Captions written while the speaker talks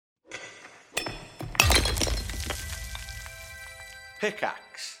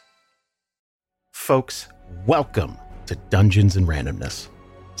Pickaxe. Folks, welcome to Dungeons and Randomness.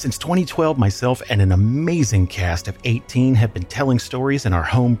 Since 2012, myself and an amazing cast of 18 have been telling stories in our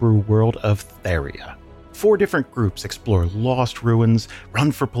homebrew world of Theria. 4 different groups explore lost ruins,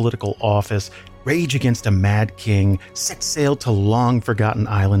 run for political office, rage against a mad king, set sail to long-forgotten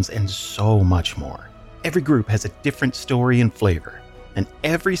islands, and so much more. Every group has a different story and flavor, and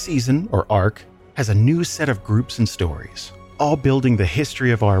every season, or arc, has a new set of groups and stories, all building the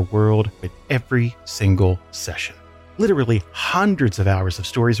history of our world with every single session. Literally hundreds of hours of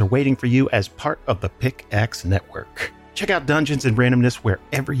stories are waiting for you as part of the Pickaxe Network. Check out Dungeons and Randomness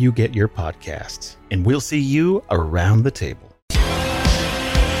wherever you get your podcasts, and we'll see you around the table.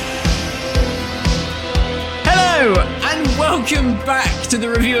 Hello, and welcome back to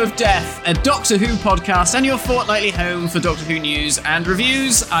the Review of Death, a Doctor Who podcast and your fortnightly home for Doctor Who news and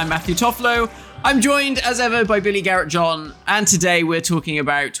reviews. I'm Matthew Toffolo. I'm joined, as ever, by Billy Garrett-John, and today we're talking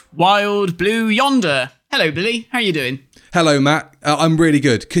about Wild Blue Yonder. Hello, Billy. How are you doing? Hello, Matt. I'm really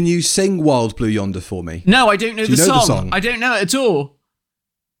good. Can you sing Wild Blue Yonder for me? No, I don't know the song. I don't know it at all.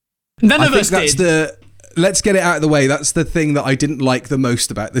 None of us did. Let's get it out of the way. That's the thing that I didn't like the most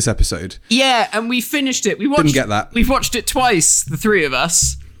about this episode. Yeah, and we finished it. Didn't get that. We've watched it twice, the three of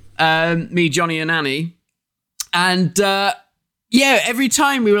us. Me, Johnny, and Annie. And, every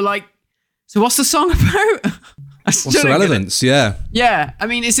time we were like, so what's the song about? What's the relevance? Yeah. Yeah. I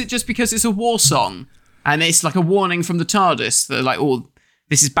mean, is it just because it's a war song and it's like a warning from the TARDIS that like, oh,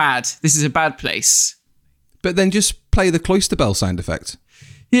 this is bad. This is a bad place. But then just play the cloister bell sound effect.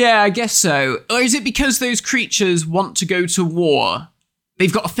 Yeah, I guess so. Or is it because those creatures want to go to war?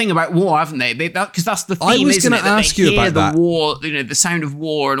 They've got a thing about war, haven't they? Because that's the theme, I was isn't it? That ask they you hear about the that. War, the sound of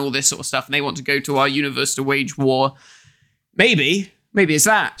war and all this sort of stuff, and they want to go to our universe to wage war. Maybe it's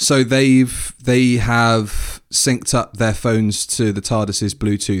that. So they have synced up their phones to the TARDIS's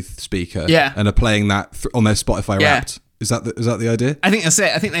Bluetooth speaker, and are playing that on their Spotify Wrapped. Is that the idea? I think that's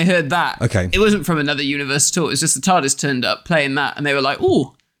it. I think they heard that. Okay. It wasn't from another universe at all. It was just the TARDIS turned up playing that, and they were like,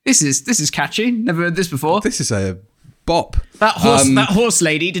 "Oh, this is catchy. Never heard this before. This is a bop." That horse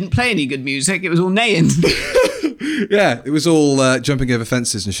lady didn't play any good music. It was all neighing. Yeah, it was all jumping over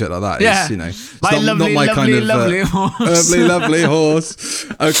fences and shit like that. Yeah, it's lovely horse. lovely horse.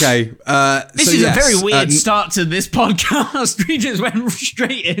 Okay, this is a very weird start to this podcast. We just went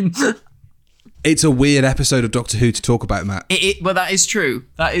straight in. It's a weird episode of Doctor Who to talk about, Matt. Well, that is true.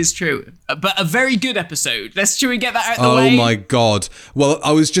 That is true. But a very good episode. Should we get that out of the way? Oh my God. Well,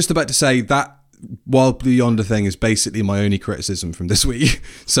 I was just about to say that Wild Blue Yonder thing is basically my only criticism from this week.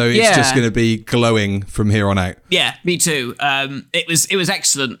 So it's just going to be glowing from here on out. Yeah, me too. It was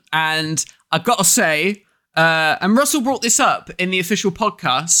excellent. And I've got to say, and Russell brought this up in the official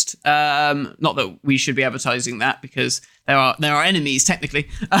podcast. Not that we should be advertising that because there are enemies technically.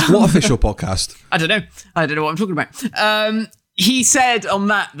 What official podcast? I don't know what I'm talking about. He said on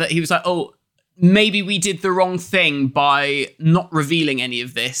that he was like, oh, maybe we did the wrong thing by not revealing any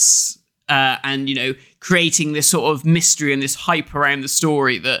of this. And, creating this sort of mystery and this hype around the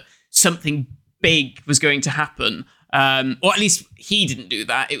story that something big was going to happen. Or at least he didn't do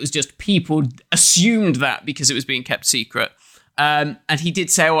that. It was just people assumed that because it was being kept secret. And he did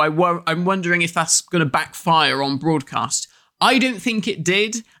say, I'm wondering if that's going to backfire on broadcast. I don't think it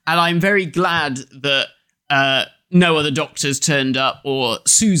did. And I'm very glad that no other doctors turned up or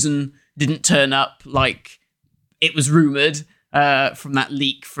Susan didn't turn up like it was rumoured. From that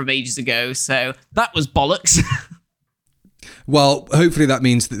leak from ages ago. So that was bollocks. Well, hopefully that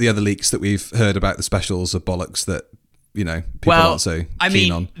means that the other leaks that we've heard about the specials are bollocks that, people aren't so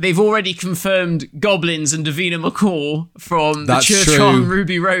keen on. They've already confirmed goblins and Davina McCall from the church on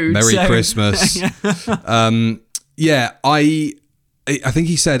Ruby Road. Merry Christmas. I think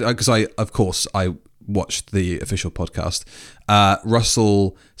he said, because I watched the official podcast,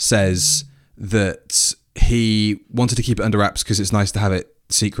 Russell says that he wanted to keep it under wraps because it's nice to have it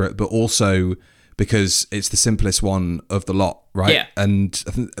secret, but also because it's the simplest one of the lot, right? Yeah. And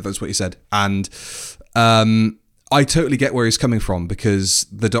I think that's what he said. And I totally get where he's coming from because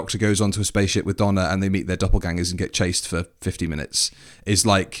the Doctor goes onto a spaceship with Donna and they meet their doppelgangers and get chased for 50 minutes is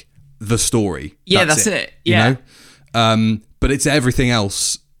like the story. Yeah, that's it. Yeah. But it's everything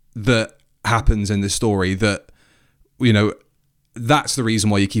else that happens in this story that, that's the reason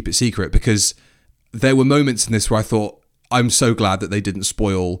why you keep it secret, because there were moments in this where I thought, I'm so glad that they didn't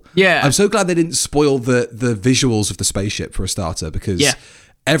spoil. Yeah. I'm so glad they didn't spoil the visuals of the spaceship for a starter, because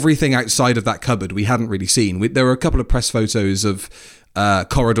everything outside of that cupboard we hadn't really seen. There were a couple of press photos of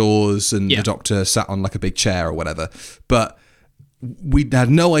corridors and the Doctor sat on like a big chair or whatever, but we had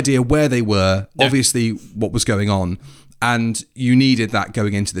no idea where they were, obviously what was going on. and you needed that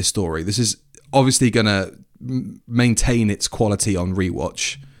going into this story. This is obviously going to maintain its quality on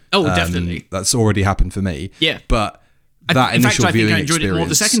rewatch. Oh, definitely. That's already happened for me. Yeah. But that initial viewing experience... I enjoyed it more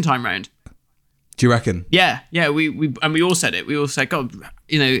the second time round. Do you reckon? Yeah. We all said it. We all said, God,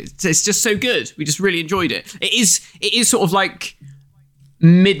 it's just so good. We just really enjoyed it. It is sort of like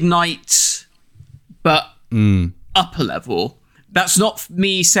Midnight, but upper level. That's not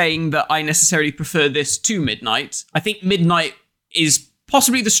me saying that I necessarily prefer this to Midnight. I think Midnight is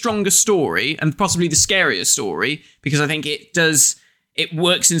possibly the stronger story and possibly the scarier story, because I think it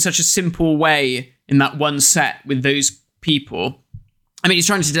works in such a simple way in that one set with those people. I mean, he's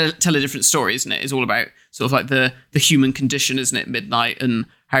trying to tell a different story, isn't it? It's all about sort of like the human condition, isn't it? Midnight, and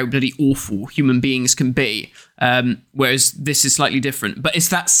how bloody awful human beings can be. Whereas this is slightly different, but it's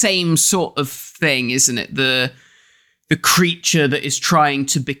that same sort of thing, isn't it? The creature that is trying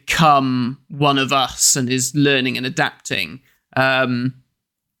to become one of us and is learning and adapting.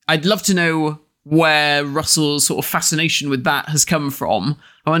 I'd love to know where Russell's sort of fascination with that has come from.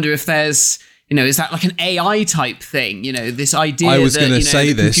 I wonder if there's, is that like an AI type thing? This idea I was that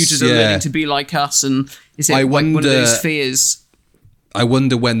computers are yeah. learning to be like us, and is it one of those fears? I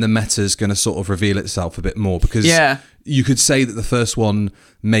wonder when the meta's going to sort of reveal itself a bit more, because you could say that the first one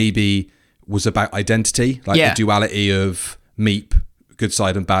maybe was about identity, like the duality of Meep, good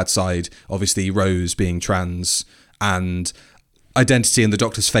side and bad side, obviously Rose being trans, and identity in the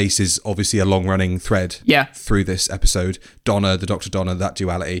Doctor's face is obviously a long-running thread through this episode. Donna, the Dr. Donna, that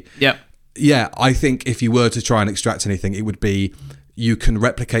duality. Yeah, I think if you were to try and extract anything, it would be you can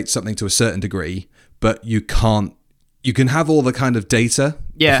replicate something to a certain degree, but you can't. You can have all the kind of data,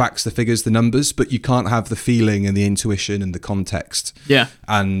 the facts, the figures, the numbers, but you can't have the feeling and the intuition and the context. Yeah.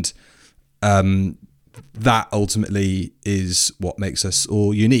 And that ultimately is what makes us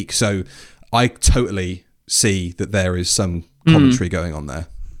all unique. So I totally see that there is some commentary going on there.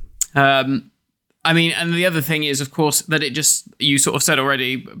 I mean, and the other thing is, of course, that you sort of said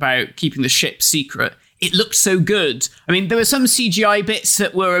already about keeping the ship secret. It looked so good. I mean, there were some CGI bits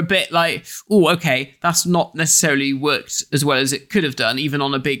that were a bit like, oh, okay, that's not necessarily worked as well as it could have done, even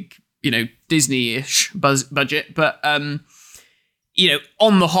on a big, Disney-ish budget. But, on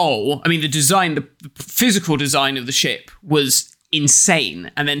the whole, I mean, the physical design of the ship was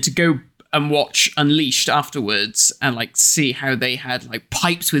insane. And then to go and watch Unleashed afterwards and see how they had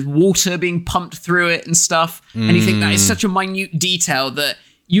pipes with water being pumped through it and stuff. And you think that is such a minute detail that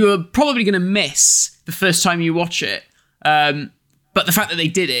you are probably going to miss the first time you watch it. But the fact that they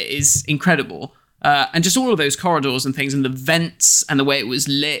did it is incredible. And just all of those corridors and things, and the vents and the way it was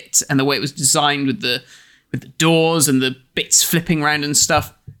lit and the way it was designed with the doors and the bits flipping around and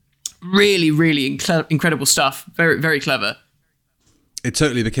stuff. Really, really incredible stuff. Very, very clever. It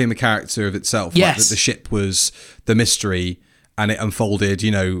totally became a character of itself. Yes. That the ship was the mystery, and it unfolded,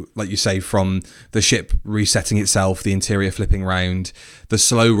 like you say, from the ship resetting itself, the interior flipping around, the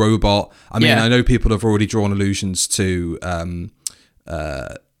slow robot. I mean, I know people have already drawn allusions to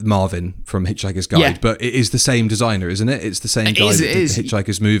Marvin from Hitchhiker's Guide, but it is the same designer, isn't it? It's the same guy that did the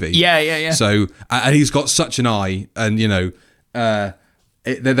Hitchhiker's movie. Yeah. So, and he's got such an eye, and,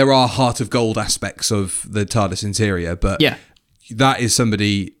 there are heart of gold aspects of the TARDIS interior, but that is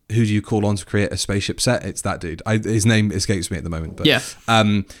somebody who do you call on to create a spaceship set? It's that dude. His name escapes me at the moment. But,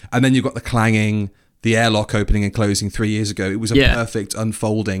 and then you've got the clanging, the airlock opening and closing 3 years ago. It was a perfect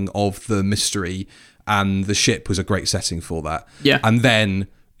unfolding of the mystery, and the ship was a great setting for that. Yeah. And then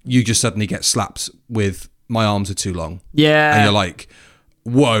you just suddenly get slapped with "My arms are too long." Yeah. And you're like,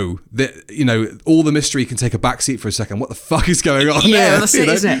 whoa, all the mystery can take a backseat for a second. What the fuck is going on? Yeah, that's it,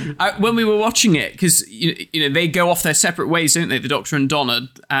 isn't it? When we were watching it, because they go off their separate ways, don't they? The Doctor and Donna,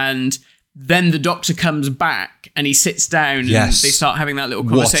 and then the Doctor comes back and he sits down and they start having that little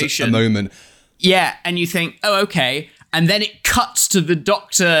conversation. What a moment! Yeah, and you think, oh, okay, and then it cuts to the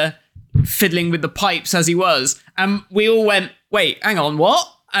Doctor fiddling with the pipes as he was, and we all went, wait, hang on, what?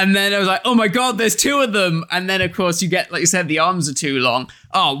 And then I was like, oh my God, there's two of them. And then, of course, you get, like you said, the arms are too long.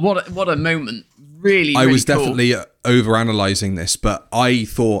 Oh, what a moment. Really, I was cool. definitely overanalyzing this, but I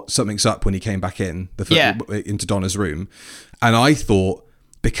thought something's up when he came back into Donna's room. And I thought,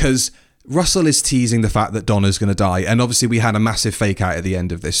 because Russell is teasing the fact that Donna's going to die, and obviously we had a massive fake out at the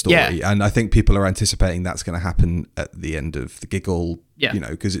end of this story, and I think people are anticipating that's going to happen at the end of the giggle,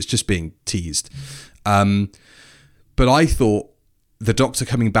 because it's just being teased. But I thought the Doctor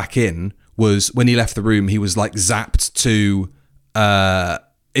coming back in was, when he left the room, he was zapped to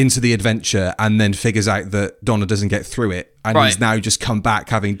into the adventure and then figures out that Donna doesn't get through it, and he's now just come back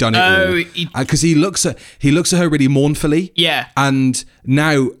having done it all. Because he looks at her really mournfully. Yeah. And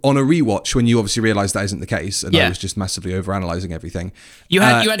now on a rewatch, when you obviously realise that isn't the case, and I was just massively overanalyzing everything, you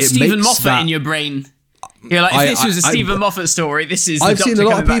had Stephen Moffat in your brain. You're like, if this was a Stephen Moffat story, this is. I've seen a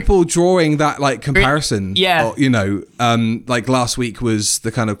lot of back. people drawing that like comparison. Yeah. Or, you know, like last week was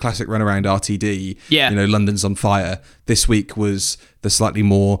the kind of classic runaround RTD. Yeah. You know, London's on fire. This week was the slightly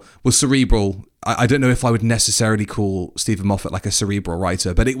more cerebral. I don't know if I would necessarily call Stephen Moffat like a cerebral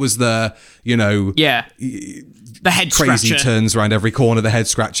writer, but it was the, you know, the head crazy scratcher. Turns around every corner, the head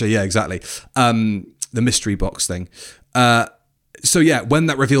scratcher. Yeah, exactly. The mystery box thing. So yeah, when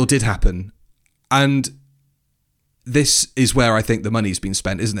that reveal did happen, and this is where I think the money's been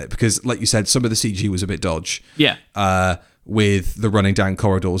spent, isn't it? Because, like you said, some of the CG was a bit dodge. Yeah. With the running down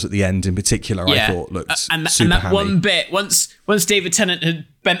corridors at the end in particular, I thought looked super and that hammy. one bit, once David Tennant had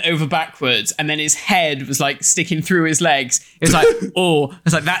bent over backwards and then his head was like sticking through his legs, it was like,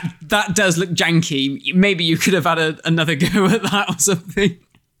 it's like that does look janky. Maybe you could have had another go at that or something.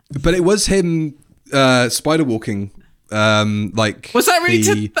 But it was him spider walking. Like, was that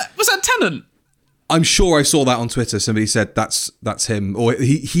really? Was that Tennant? I'm sure I saw that on Twitter. Somebody said that's him, or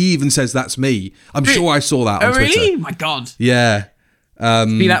he even says that's me. I'm sure I saw that on Twitter. Oh, really? My God. Yeah.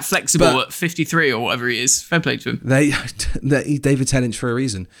 Be that flexible at 53 or whatever he is. Fair play to him. David Tennant for a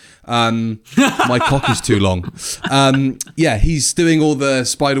reason. My cock is too long. Yeah, he's doing all the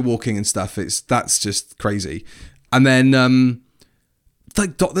spider walking and stuff. That's just crazy. And then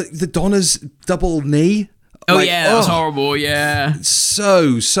like the Donna's double knee. Oh, like, that was horrible, yeah.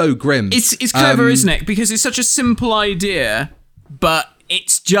 So grim. It's clever, isn't it? Because it's such a simple idea, but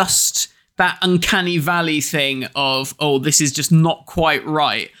it's just that uncanny valley thing of, this is just not quite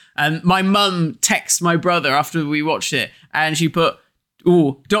right. And my mum texted my brother after we watched it, and she put,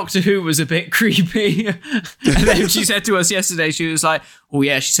 Doctor Who was a bit creepy. And then she said to us yesterday, she was like,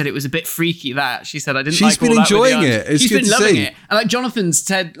 she said it was a bit freaky, that. She said, I didn't like all that. She's been enjoying it. It's She's good been to loving see. it. And like Jonathan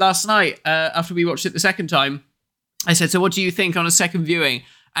said last night, after we watched it the second time, I said, so what do you think on a second viewing?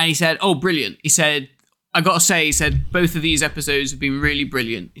 And he said, brilliant. He said, I got to say, he said, both of these episodes have been really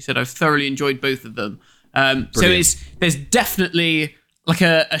brilliant. He said, I've thoroughly enjoyed both of them. So there's definitely like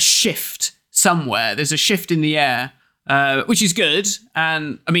a shift somewhere. There's a shift in the air. Which is good.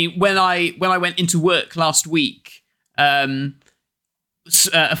 And I mean, when I went into work last week, a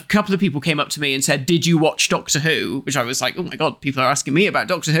couple of people came up to me and said, did you watch Doctor Who? Which I was like, oh my God, people are asking me about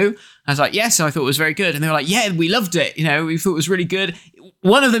Doctor Who. I was like, yes, I thought it was very good. And they were like, yeah, we loved it. You know, we thought it was really good.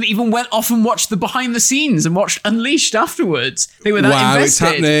 One of them even went off and watched the behind the scenes and watched Unleashed afterwards. They were that invested. It's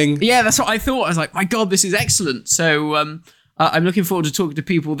happening. Yeah, that's what I thought. I was like, my God, this is excellent. So I'm looking forward to talking to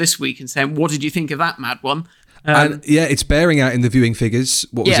people this week and saying, what did you think of that mad one? And yeah, it's bearing out in the viewing figures.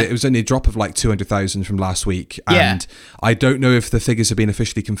 What was it? It was only a drop of like 200,000 from last week. And I don't know if the figures have been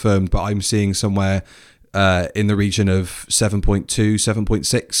officially confirmed, but I'm seeing somewhere in the region of 7.2,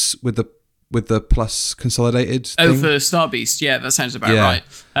 7.6 with the plus consolidated thing. For Star Beast. Yeah, that sounds about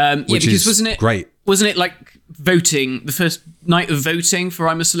right. Which because is great. Wasn't it like voting, the first night of voting for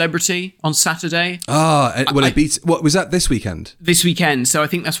I'm a Celebrity on Saturday? It beat, what was that this weekend? This weekend. So I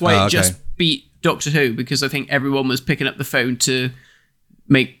think that's why it just beat Doctor Who, because I think everyone was picking up the phone to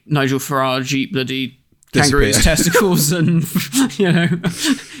make Nigel Farage eat bloody kangaroo's testicles and, you know,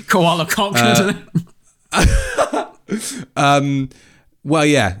 koala cock. Well,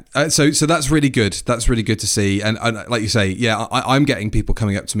 yeah. So that's really good. That's really good to see. And like you say, I'm getting people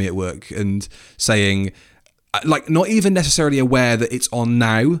coming up to me at work and saying, like, not even necessarily aware that it's on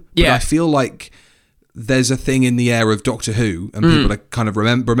now, but I feel like there's a thing in the air of Doctor Who, and people are kind of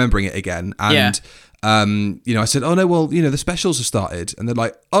remembering it again. And you know, I said, oh no, well, you know, the specials have started, and they're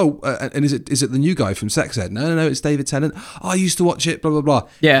like, and is it the new guy from Sex Ed? No, it's David Tennant. I used to watch it. Blah blah blah.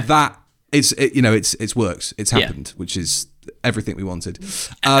 Yeah, that it's works. It's happened, which is everything we wanted.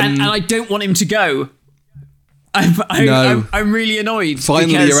 And I don't want him to go. I'm really annoyed.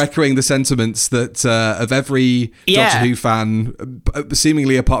 Finally, you're echoing the sentiments that of every Doctor Who fan,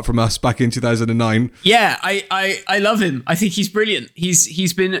 seemingly apart from us back in 2009. Yeah, I love him. I think he's brilliant.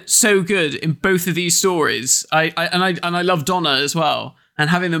 He's been so good in both of these stories. I love Donna as well. And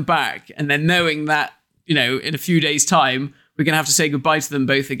having them back, and then knowing that, you know, in a few days' time we're gonna have to say goodbye to them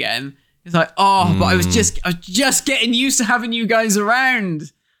both again. It's like, but I was just getting used to having you guys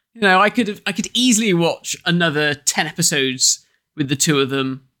around. You know, I could easily watch another 10 episodes with the two of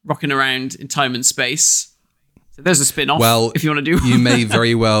them rocking around in time and space. So there's a spin-off, if you want to do one. You may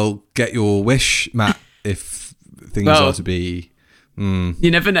very well get your wish, Matt, if things are to be... You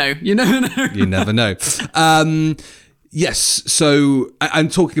never know. You never know. You never know. Yes. So I'm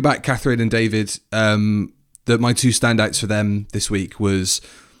talking about Catherine and David. My two standouts for them this week was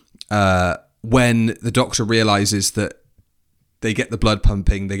when the Doctor realizes that they get the blood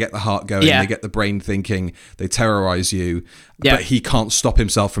pumping, they get the heart going, they get the brain thinking, they terrorize you, but he can't stop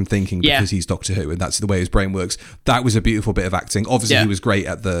himself from thinking because he's Doctor Who, and that's the way his brain works. That was a beautiful bit of acting. Obviously, he was great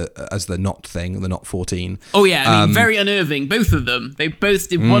at as the Not thing, the Not 14. Oh yeah, I mean, very unnerving, both of them. They both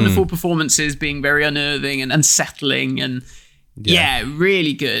did wonderful performances, being very unnerving and unsettling, and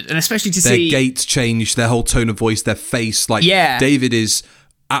really good. And especially to see their gait change, their whole tone of voice, their face. Like David is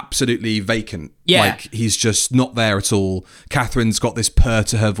absolutely vacant. Like he's just not there at all. Catherine's got this purr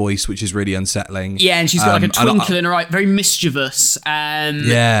to her voice, which is really unsettling. Yeah, and she's got like a twinkle in her eye, very mischievous. But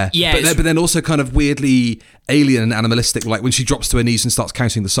then also kind of weirdly alien and animalistic. Like when she drops to her knees and starts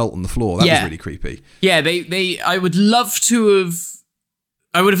counting the salt on the floor, that was really creepy. Yeah, I would have loved for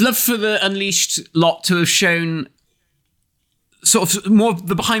the Unleashed lot to have shown sort of more of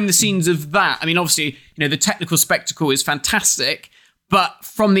the behind the scenes of that. I mean, obviously, the technical spectacle is fantastic. But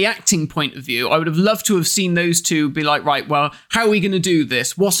from the acting point of view, I would have loved to have seen those two be like, right, well, how are we going to do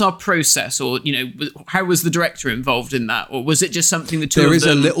this? What's our process? Or, how was the director involved in that? Or was it just something the two of them There is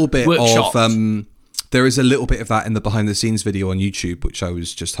a little bit workshopped? There is a little bit of that in the behind the scenes video on YouTube, which I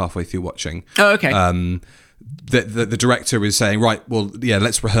was just halfway through watching. Oh, okay. The director is saying, right, well,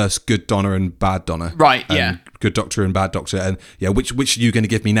 let's rehearse good Donna and bad Donna. Right, yeah. Good Doctor and bad Doctor. And which are you going to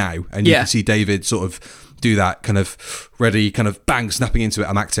give me now? And you can see David sort of do that kind of ready, kind of bang, snapping into it.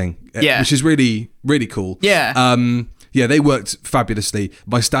 I'm acting. Which is really, really cool. Yeah. They worked fabulously.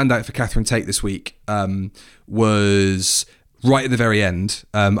 My standout for Catherine Tate this week was right at the very end.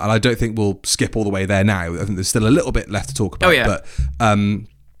 And I don't think we'll skip all the way there now. I think there's still a little bit left to talk about. Oh, yeah. But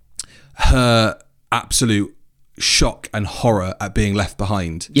her absolute shock and horror at being left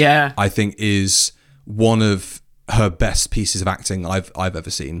behind, I think is one of her best pieces of acting I've ever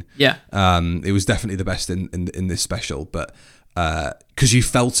seen. It was definitely the best in this special, but because you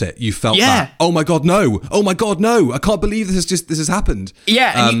felt that, oh my god no, I can't believe this has happened.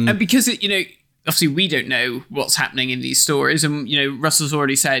 And because obviously we don't know what's happening in these stories, and Russell's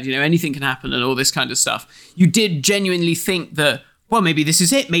already said anything can happen and all this kind of stuff. You did genuinely think that, well, maybe this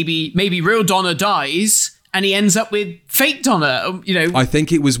is it, maybe real Donna dies and he ends up with fake Donna, I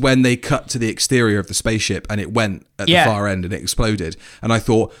think it was when they cut to the exterior of the spaceship and it went at the far end and it exploded. And I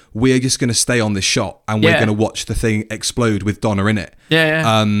thought, we're just going to stay on this shot and we're going to watch the thing explode with Donna in it.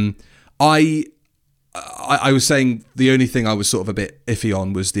 I was saying the only thing I was sort of a bit iffy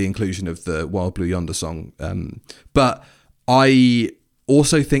on was the inclusion of the Wild Blue Yonder song. But I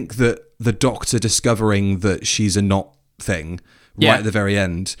also think that the Doctor discovering that she's a not thing right at the very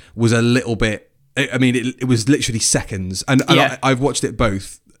end was a little bit, I mean, it was literally seconds, and I've watched it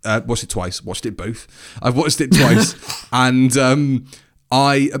both. Watched it twice. I've watched it twice, and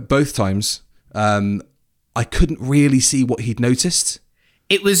both times I couldn't really see what he'd noticed.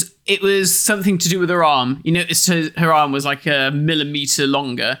 It was something to do with her arm. You noticed her arm was like a millimeter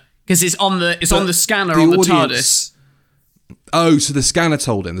longer because it's on the scanner on the TARDIS. Oh, so the scanner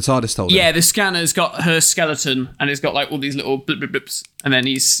told him. The TARDIS told him. Yeah, the scanner's got her skeleton, and it's got like all these little blip blip blips. And then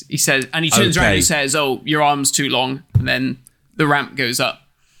he says, and he turns around and he says, "Oh, your arm's too long." And then the ramp goes up.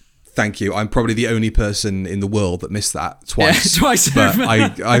 Thank you. I'm probably the only person in the world that missed that twice. Yeah, twice. But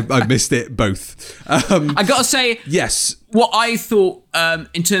I missed it both. I gotta say, yes. What I thought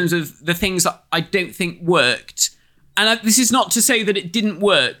in terms of the things that I don't think worked. And this is not to say that it didn't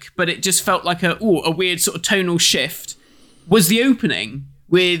work, but it just felt like a weird sort of tonal shift. Was the opening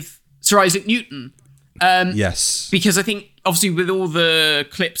with Sir Isaac Newton. Yes. Because I think, obviously, with all the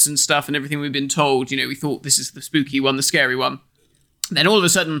clips and stuff and everything we've been told, we thought this is the spooky one, the scary one. Then all of a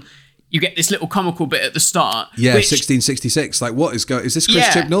sudden, you get this little comical bit at the start. Yeah, 1666. Like, what is this Chris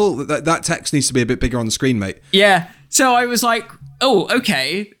Chibnall? That text needs to be a bit bigger on the screen, mate. Yeah. So I was like, oh,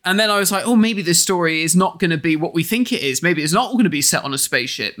 okay. And then I was like, oh, maybe this story is not going to be what we think it is. Maybe it's not going to be set on a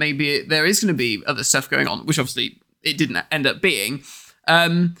spaceship. Maybe there is going to be other stuff going on, which obviously it didn't end up being. So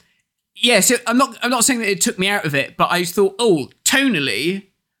I'm not saying that it took me out of it, but I thought, tonally,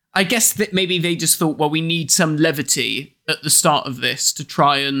 I guess that maybe they just thought, well, we need some levity at the start of this to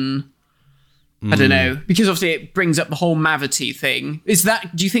try and, I don't know, because obviously it brings up the whole Mavity thing.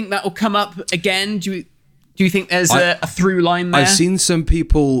 Do you think that will come up again? Do you think there's a through line there? I've seen some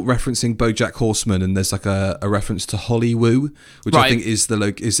people referencing BoJack Horseman, and there's like a reference to Hollywood, which I think is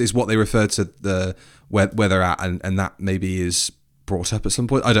is what they refer to where they're at, and that maybe is brought up at some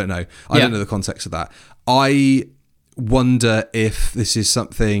point. I don't know. I don't know the context of that. I wonder if this is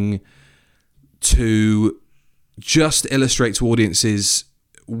something to just illustrate to audiences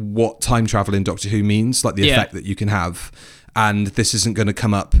what time travel in Doctor Who means, like the effect that you can have. And this isn't going to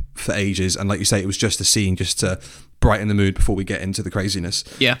come up for ages. And like you say, it was just a scene just to brighten the mood before we get into the craziness.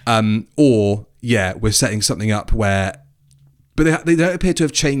 Yeah. We're setting something up where... But they don't appear to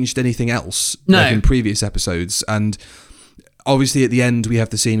have changed anything else like in previous episodes. And obviously at the end, we have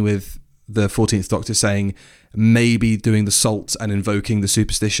the scene with the 14th Doctor saying maybe doing the salt and invoking the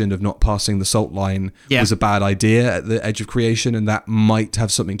superstition of not passing the salt line was a bad idea at the edge of creation. And that might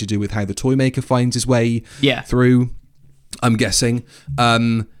have something to do with how the Toymaker finds his way through, I'm guessing.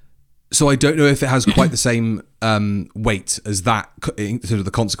 So I don't know if it has quite the same weight as that in terms of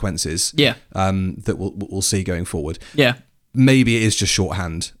the consequences that we'll see going forward. Yeah. Maybe it is just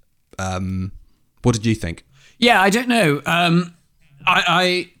shorthand. What did you think? Yeah, I don't know.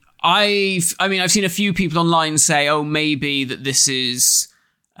 I've seen a few people online say, "Oh, maybe that this is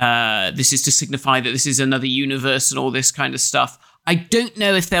to signify that this is another universe and all this kind of stuff." I don't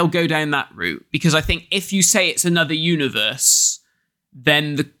know if they'll go down that route, because I think if you say it's another universe,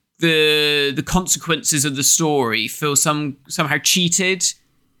 then the consequences of the story feel somehow cheated.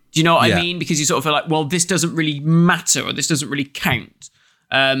 Do you know what I mean? Because you sort of feel like, well, this doesn't really matter, or this doesn't really count.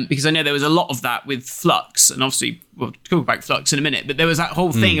 Because I know there was a lot of that with Flux, and obviously we'll talk about Flux in a minute, but there was that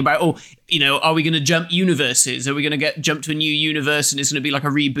whole thing about, are we going to jump universes? Are we going to jump to a new universe, and it's going to be like a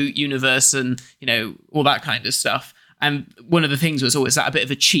reboot universe, and, all that kind of stuff. And one of the things was, is that a bit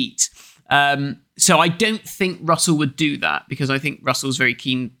of a cheat? So I don't think Russell would do that, because I think Russell's very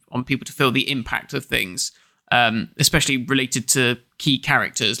keen on people to feel the impact of things, especially related to key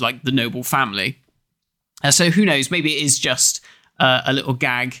characters like the Noble family. So who knows? Maybe it is just a little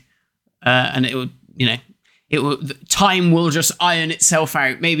gag, and time will just iron itself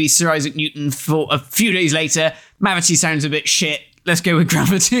out. Maybe Sir Isaac Newton thought a few days later, Mavity sounds a bit shit, let's go with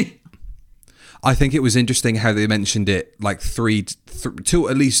Gravity. I think it was interesting how they mentioned it like at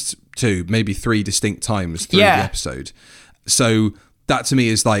least two, maybe three distinct times through the episode. So that to me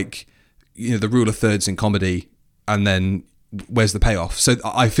is like, the rule of thirds in comedy, and then where's the payoff? So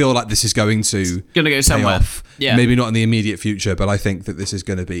I feel like this is going to go somewhere. Off. Yeah. Maybe not in the immediate future, but I think that this is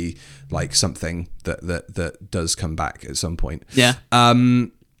going to be like something that does come back at some point. Yeah.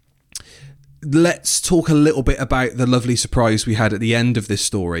 Let's talk a little bit about the lovely surprise we had at the end of this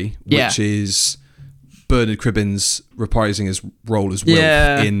story, which is Bernard Cribbins reprising his role as Wilf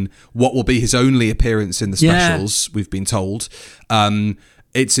in what will be his only appearance in the specials, we've been told.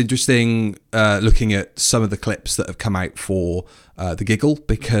 It's interesting looking at some of the clips that have come out for The Giggle,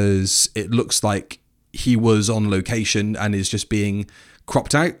 because it looks like he was on location and is just being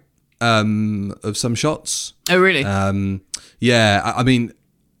cropped out of some shots. Oh, really? I mean,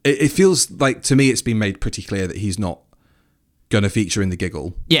 it feels like, to me, it's been made pretty clear that he's not going to feature in The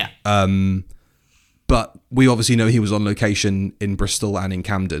Giggle. Yeah. But we obviously know he was on location in Bristol and in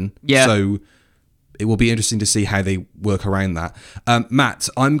Camden. Yeah. So it will be interesting to see how they work around that. Matt,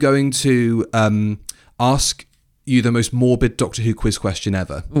 I'm going to ask you the most morbid Doctor Who quiz question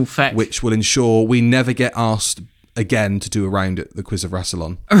ever. Ooh, feck. Which will ensure we never get asked again to do a round at the Quiz of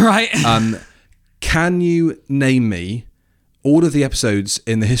Rassilon. Right. Can you name me all of the episodes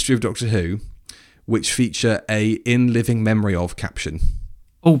in the history of Doctor Who which feature a "in living memory of" caption?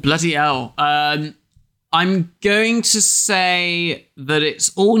 Oh, bloody hell. I'm going to say that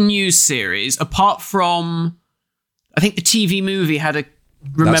it's all news series, apart from, I think the TV movie had a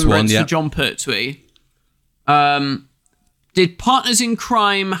remembrance for John Pertwee. Did Partners in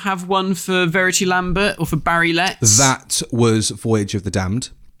Crime have one for Verity Lambert or for Barry Letts? That was Voyage of the Damned.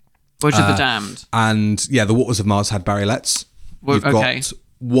 Voyage of the Damned. And The Waters of Mars had Barry Letts. We've got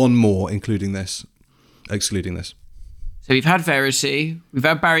one more, excluding this. So we've had Verity, we've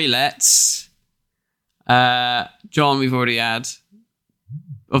had Barry Letts, John we've already had,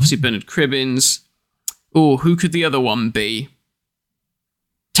 obviously Bernard Cribbins. Oh, who could the other one be?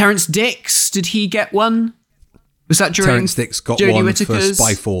 Terence Dix, did he get one? Was that during Terence Dix got Jodie one Whittaker's? for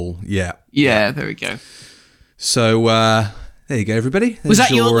Spyfall, Yeah, there we go. So there you go, everybody. Was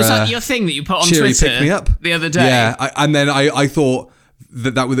that your thing that you put on cheery Twitter pick me up the other day? Yeah, and then I thought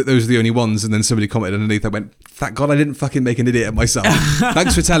that those were the only ones, and then somebody commented underneath. I went, "Thank God I didn't fucking make an idiot of myself."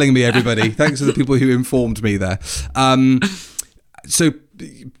 Thanks for telling me, everybody. Thanks to the people who informed me there. So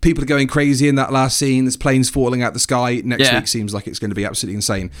people are going crazy in that last scene. There's planes falling out the sky. Next week seems like it's going to be absolutely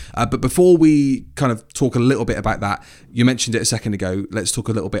insane. But before we kind of talk a little bit about that, you mentioned it a second ago. Let's talk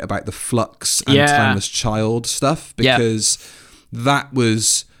a little bit about the Flux and Timeless Child stuff, because that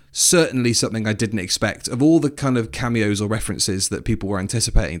was certainly something I didn't expect. Of all the kind of cameos or references that people were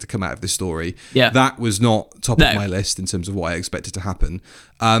anticipating to come out of this story, that was not top of my list in terms of what I expected to happen.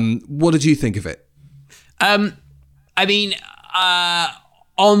 What did you think of it? I mean,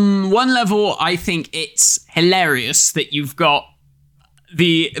 on one level, I think it's hilarious that you've got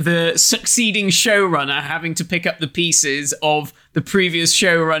the succeeding showrunner having to pick up the pieces of the previous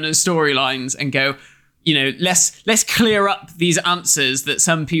showrunner's storylines and go, let's clear up these answers that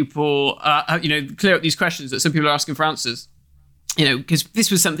some people, clear up these questions that some people are asking for answers. Because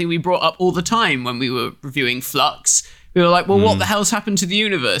this was something we brought up all the time when we were reviewing Flux. We were like, well, what the hell's happened to the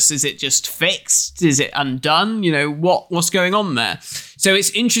universe? Is it just fixed? Is it undone? What's going on there? So it's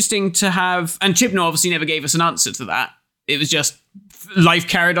interesting to have, and Chibnall obviously never gave us an answer to that. It was just life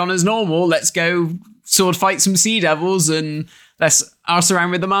carried on as normal. Let's go sword fight some sea devils and let's arse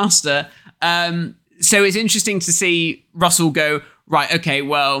around with the master. So it's interesting to see Russell go, right, okay,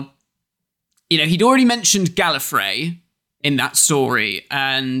 well, he'd already mentioned Gallifrey in that story,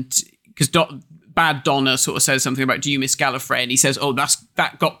 and because Bad Donna sort of says something about, do you miss Gallifrey? And he says, oh,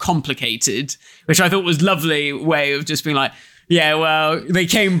 that got complicated, which I thought was lovely way of just being like, yeah, well, they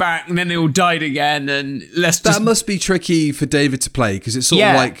came back and then they all died again, and that must be tricky for David to play, because it's sort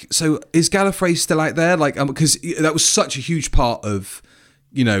of like, so is Gallifrey still out there? Like, because that was such a huge part of,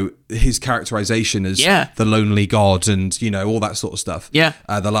 his characterization as the lonely god and, all that sort of stuff. Yeah.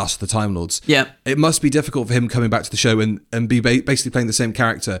 The last of the Time Lords. Yeah. It must be difficult for him coming back to the show and be basically playing the same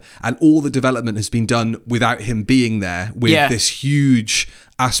character, and all the development has been done without him being there with this huge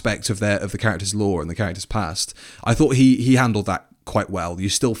aspect of the character's lore and the character's past. I thought he handled that quite well. You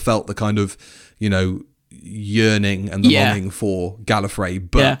still felt the kind of, yearning and the longing for Gallifrey,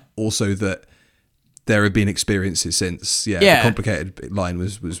 but also that there have been experiences since. The complicated line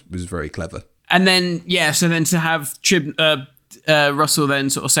was very clever. And then so then to have Russell then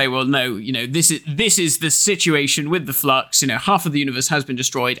sort of say, well, no, this is the situation with the Flux. Half of the universe has been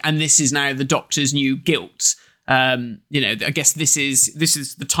destroyed, and this is now the Doctor's new guilt. I guess this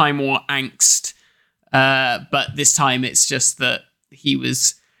is the Time War angst, but this time it's just that he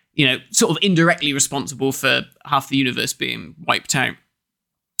was, sort of indirectly responsible for half the universe being wiped out.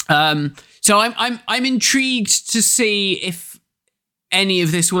 So I'm intrigued to see if any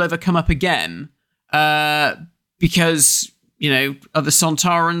of this will ever come up again, because are the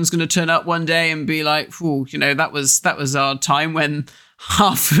Sontarans going to turn up one day and be like, that was our time when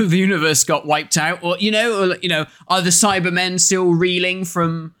half of the universe got wiped out, or are the Cybermen still reeling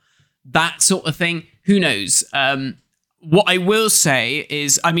from that sort of thing? Who knows? What I will say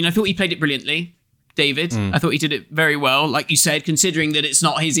is, I thought he played it brilliantly, David. I thought he did it very well, like you said, considering that it's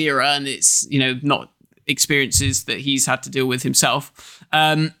not his era and it's not experiences that he's had to deal with himself.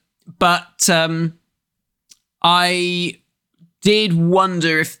 But I did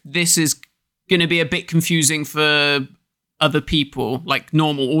wonder if this is going to be a bit confusing for other people, like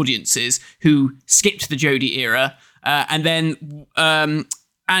normal audiences who skipped the Jodie era, and then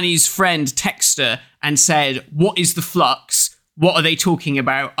Annie's friend texted her and said, "What is the Flux? What are they talking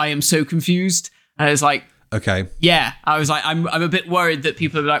about? I am so confused." And I was like, okay, yeah. I was like, I'm a bit worried that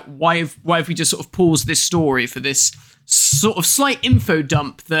people are like, why have we just sort of paused this story for this sort of slight info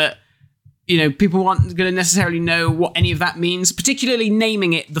dump that people aren't going to necessarily know what any of that means, particularly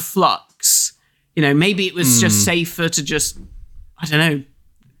naming it the Flux. Maybe it was just safer to just, I don't know,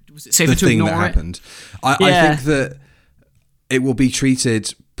 was it safer to ignore it? The thing that happened. I think that it will be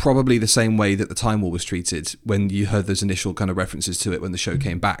treated probably the same way that the Time War was treated when you heard those initial kind of references to it when the show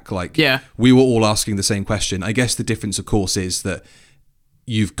came back. Like, we were all asking the same question. I guess the difference, of course, is that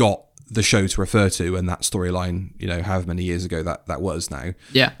you've got the show to refer to, and that storyline, however many years ago that was now.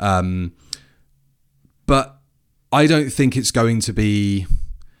 Yeah. But I don't think it's going to be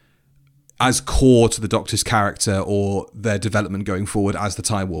as core to the Doctor's character or their development going forward as the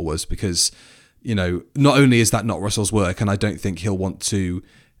Time War was, because, not only is that not Russell's work, and I don't think he'll want to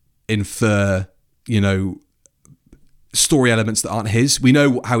infer, story elements that aren't his. We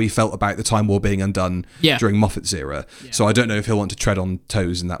know how he felt about the Time War being undone during Moffat's era, so I don't know if he'll want to tread on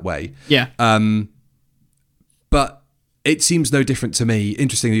toes in that way. Yeah. But it seems no different to me.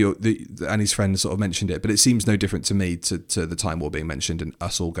 Interestingly, Annie's friend sort of mentioned it, but it seems no different to me to the Time War being mentioned and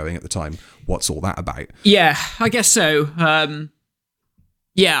us all going at the time, what's all that about? Yeah, I guess so.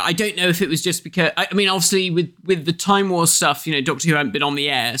 I don't know if it was just because, obviously with the Time War stuff, Doctor Who hadn't been on the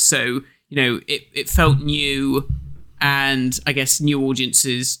air, so, it felt new, and I guess new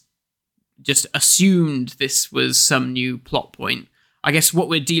audiences just assumed this was some new plot point. I guess what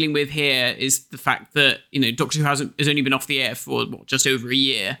we're dealing with here is the fact that, Doctor Who has only been off the air for just over a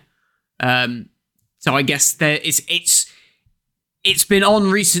year. So I guess it's been on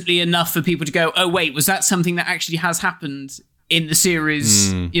recently enough for people to go, oh wait, was that something that actually has happened in the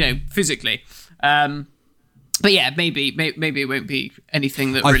series, physically? But yeah, maybe it won't be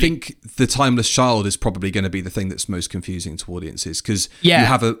anything that I really... think the Timeless Child is probably going to be the thing that's most confusing to audiences, because you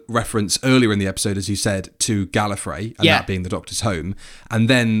have a reference earlier in the episode, as you said, to Gallifrey, and that being the Doctor's home. And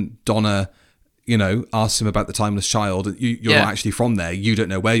then Donna, asks him about the Timeless Child. You're not actually from there. You don't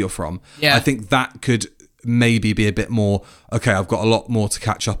know where you're from. Yeah. I think that could maybe be a bit more, okay, I've got a lot more to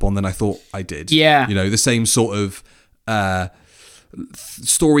catch up on than I thought I did. Yeah. The same sort of...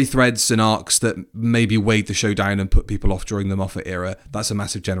 story threads and arcs that maybe weighed the show down and put people off during the Moffat era. That's a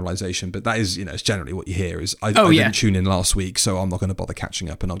massive generalization, but that is, it's generally what you hear is, I didn't tune in last week, so I'm not going to bother catching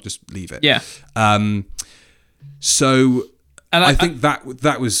up and I'll just leave it. Yeah. So I think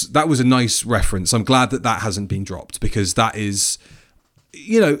that was a nice reference. I'm glad that hasn't been dropped, because that is,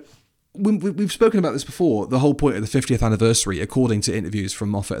 we've spoken about this before. The whole point of the 50th anniversary, according to interviews from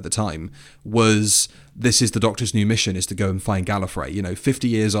Moffat at the time, was this is the Doctor's new mission, is to go and find Gallifrey. 50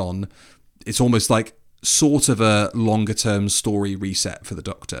 years on, it's almost like sort of a longer term story reset for the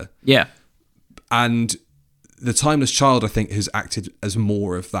Doctor. Yeah. And the Timeless Child, I think, has acted as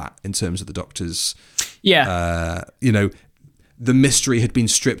more of that in terms of the Doctor's... Yeah. The mystery had been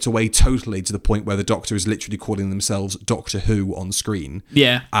stripped away totally, to the point where the Doctor is literally calling themselves Doctor Who on screen.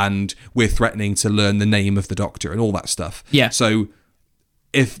 Yeah. And we're threatening to learn the name of the Doctor and all that stuff. Yeah. So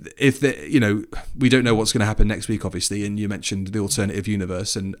if we don't know what's going to happen next week, obviously, and you mentioned the alternative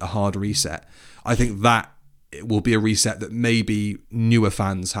universe and a hard reset, I think that it will be a reset that maybe newer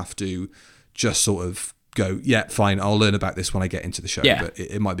fans have to just sort of go, yeah, fine, I'll learn about this when I get into the show. Yeah. But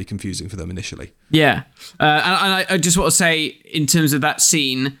it might be confusing for them initially. Yeah. And I just want to say, in terms of that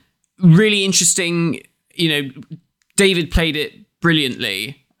scene, really interesting, David played it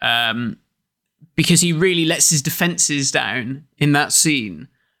brilliantly, because he really lets his defenses down in that scene.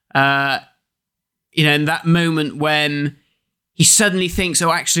 In that moment when he suddenly thinks,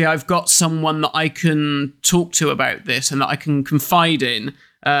 oh, actually, I've got someone that I can talk to about this and that I can confide in.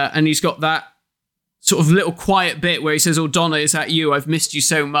 And he's got that sort of little quiet bit where he says, oh, Donna, is that you? I've missed you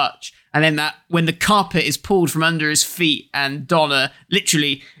so much. And then that when the carpet is pulled from under his feet, and Donna,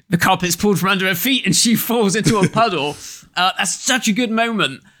 literally, the carpet is pulled from under her feet and she falls into a puddle. That's such a good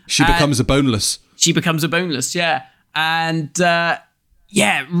moment. She becomes a boneless. She becomes a boneless, yeah. And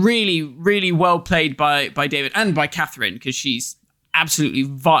really, really well played by David and by Catherine, because she's absolutely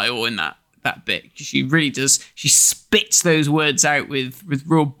vital in that bit. She really does. She spits those words out with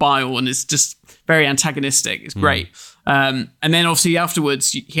real bile and is just very antagonistic. It's great. And then obviously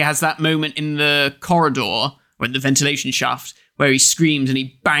afterwards, he has that moment in the corridor or in the ventilation shaft where he screams and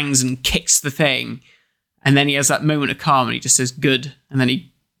he bangs and kicks the thing. And then he has that moment of calm and he just says, good. And then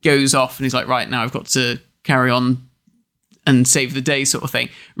he goes off and he's like, right, now I've got to carry on and save the day, sort of thing.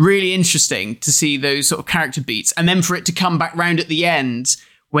 Really interesting to see those sort of character beats. And then for it to come back round at the end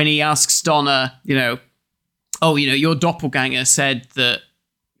when he asks Donna, your doppelganger said that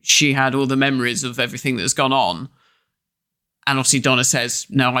she had all the memories of everything that's gone on. And obviously Donna says,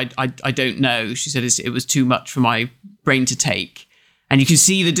 no, I don't know. She said it was too much for my brain to take. And you can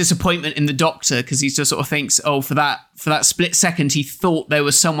see the disappointment in the Doctor, because he just sort of thinks, oh, for that split second, he thought there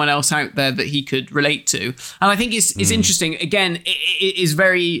was someone else out there that he could relate to. And I think it's interesting. Again, it is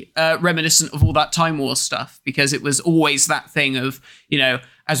very reminiscent of all that Time War stuff, because it was always that thing of,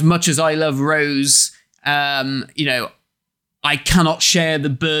 as much as I love Rose, I cannot share the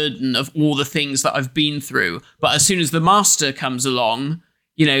burden of all the things that I've been through. But as soon as the Master comes along,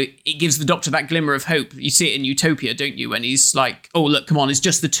 it gives the Doctor that glimmer of hope. You see it in Utopia, don't you? When he's like, oh, look, come on, it's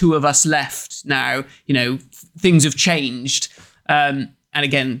just the two of us left now. Things have changed. And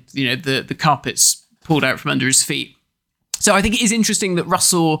again, the carpet's pulled out from under his feet. So I think it is interesting that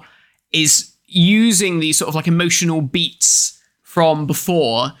Russell is using these sort of like emotional beats from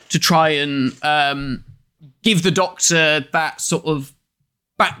before to try and give the Doctor that sort of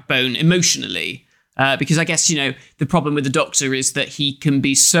backbone emotionally. Because I guess, the problem with the Doctor is that he can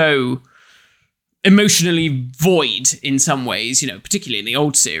be so emotionally void in some ways, particularly in the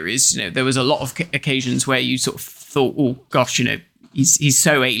old series. There was a lot of occasions where you sort of thought, oh, gosh, he's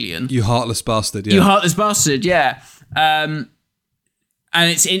so alien. You heartless bastard, yeah. You heartless bastard, yeah. And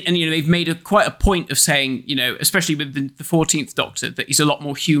they've made quite a point of saying, especially with the 14th Doctor, that he's a lot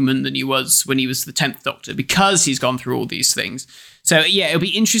more human than he was when he was the 10th Doctor, because he's gone through all these things. So yeah, it'll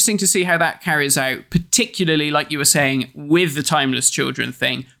be interesting to see how that carries out, particularly, like you were saying, with the Timeless Children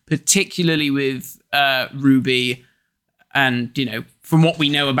thing, particularly with Ruby, and, from what we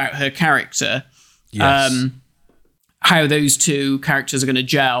know about her character, yes. How those two characters are going to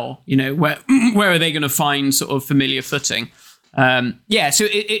gel, where are they going to find sort of familiar footing? So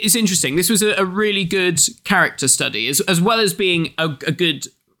it's interesting. This was a really good character study, as well as being a good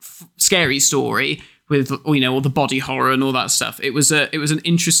scary story. with all the body horror and all that stuff. It was an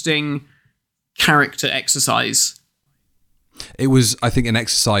interesting character exercise. It was, I think, an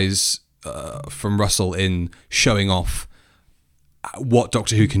exercise from Russell in showing off what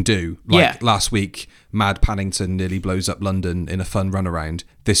Doctor Who can do. Like last week, Mad Paddington nearly blows up London in a fun runaround.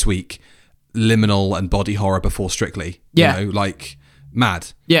 This week, liminal and body horror before Strictly. Yeah. Like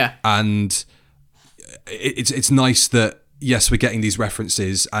mad. Yeah. And it's nice that, yes, we're getting these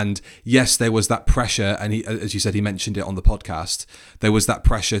references, and yes, there was that pressure, and he, as you said, he mentioned it on the podcast, there was that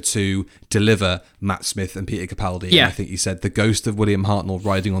pressure to deliver Matt Smith and Peter Capaldi. Yeah. And I think he said the ghost of William Hartnell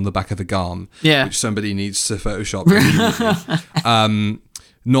riding on the back of a Garm, which somebody needs to Photoshop immediately.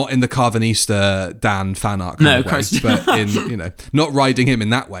 Not in the Carvanista Dan fan art kind of way, but in, not riding him in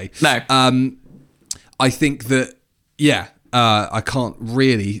that way. No. I think that, I can't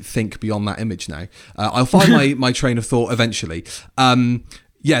really think beyond that image now. I'll find my train of thought eventually.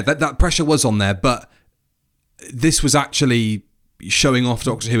 That pressure was on there, but this was actually showing off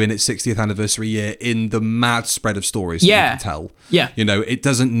Doctor Who in its 60th anniversary year in the mad spread of stories that you can tell. Yeah. It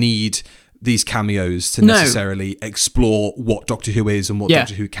doesn't need these cameos to necessarily explore what Doctor Who is and what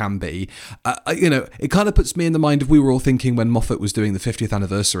Doctor Who can be. It kind of puts me in the mind of, we were all thinking when Moffat was doing the 50th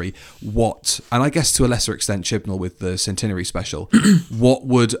anniversary, and I guess to a lesser extent Chibnall with the centenary special, what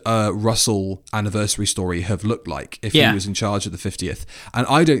would a Russell anniversary story have looked like if he was in charge of the 50th? And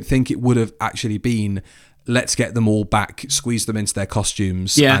I don't think it would have actually been, let's get them all back, squeeze them into their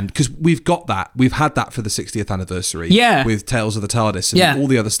costumes. Yeah. And because we've had that for the 60th anniversary with Tales of the TARDIS and all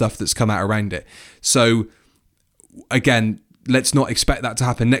the other stuff that's come out around it. So again, let's not expect that to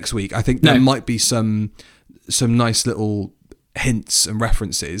happen next week. I think there might be some nice little hints and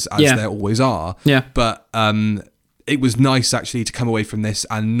references, as there always are. Yeah. But it was nice actually to come away from this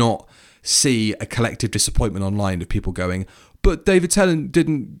and not see a collective disappointment online of people going, but David Tennant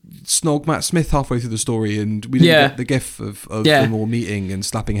didn't snog Matt Smith halfway through the story, and we didn't get the gif of them all meeting and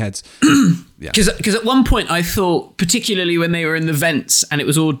slapping heads. Because at one point I thought, particularly when they were in the vents and it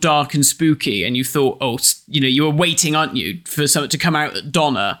was all dark and spooky, and you thought, you were waiting, aren't you, for something to come out at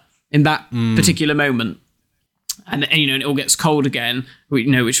Donna in that particular moment. And it all gets cold again,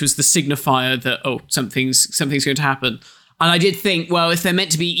 which was the signifier that, something's going to happen. And I did think, well, if they're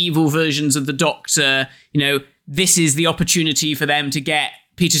meant to be evil versions of the Doctor, this is the opportunity for them to get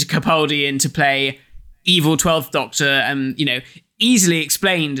Peter Capaldi in to play evil 12th Doctor, and, easily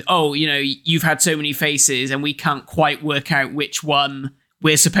explained, you've had so many faces and we can't quite work out which one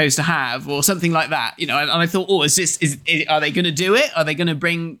we're supposed to have, or something like that, and I thought, are they going to do it? Are they going to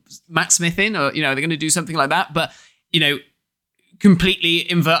bring Matt Smith in, or, are they going to do something like that? But, completely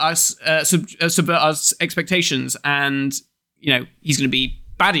invert us, subvert our expectations, and, he's going to be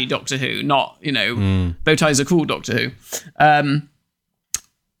baddie Doctor Who, not, bow ties are cool Doctor Who.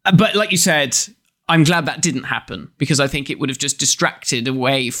 But like you said, I'm glad that didn't happen, because I think it would have just distracted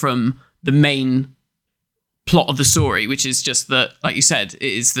away from the main plot of the story, which is just that, like you said, it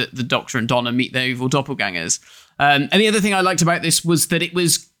is that the Doctor and Donna meet their evil doppelgangers. And the other thing I liked about this was that it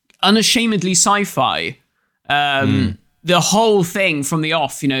was unashamedly sci-fi. The whole thing from the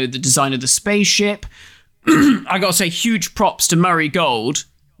off, the design of the spaceship. I got to say, huge props to Murray Gold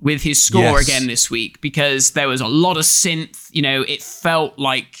with his score again this week, because there was a lot of synth. It felt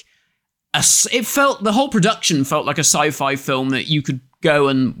like the whole production felt like a sci-fi film that you could go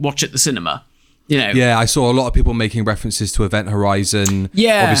and watch at the cinema. Yeah, I saw a lot of people making references to Event Horizon.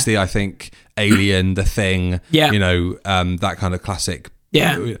 Yeah, obviously, I think Alien, The Thing. Yeah, that kind of classic.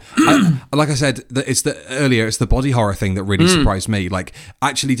 Yeah, like I said, it's the body horror thing that really surprised me. Like,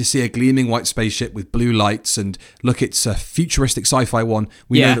 actually, to see a gleaming white spaceship with blue lights, and look, it's a futuristic sci-fi one.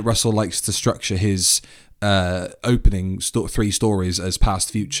 We know that Russell likes to structure his opening 3 stories as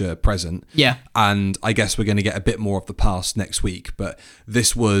past, future, present. Yeah, and I guess we're going to get a bit more of the past next week. But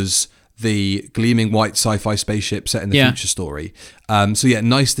this was the gleaming white sci-fi spaceship set in the future story.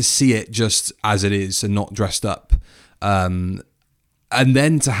 Nice to see it just as it is and not dressed up. And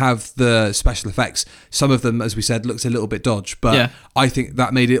then to have the special effects, some of them, as we said, looks a little bit dodge, but I think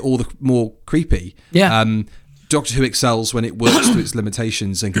that made it all the more creepy. Yeah. Doctor Who excels when it works to its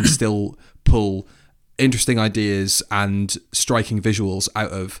limitations and can still pull interesting ideas and striking visuals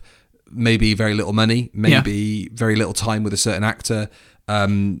out of maybe very little money, maybe very little time with a certain actor.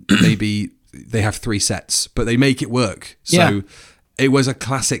 Maybe they have 3 sets, but they make it work. So it was a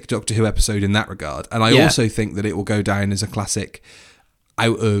classic Doctor Who episode in that regard. And I also think that it will go down as a classic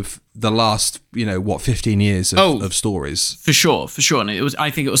out of the last, 15 years of stories. For sure. And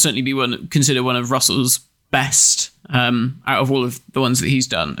I think it will certainly be considered one of Russell's best out of all of the ones that he's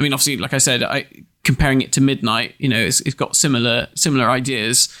done. I mean, obviously, like I said, comparing it to Midnight, it's got similar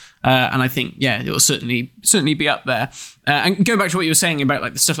ideas. And I think, it will certainly be up there. And going back to what you were saying about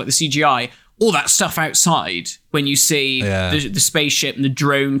like the stuff like the CGI, all that stuff outside when you see the spaceship and the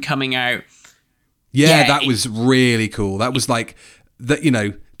drone coming out. Yeah, that was really cool. That was like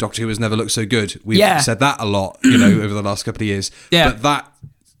that. Doctor Who has never looked so good. We've said that a lot, over the last couple of years. Yeah. But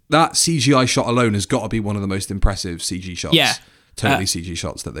that CGI shot alone has got to be one of the most impressive CG shots. Yeah. Totally CG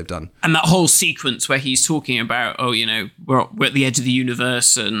shots that they've done. And that whole sequence where he's talking about, we're at the edge of the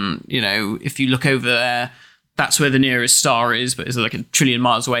universe, and, if you look over there, that's where the nearest star is, but it's like a trillion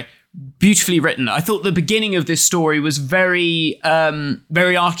miles away. Beautifully written. I thought the beginning of this story was very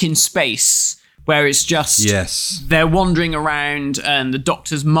Ark in Space, where it's just they're wandering around and the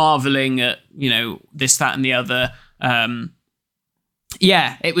Doctor's marveling at, this, that, and the other.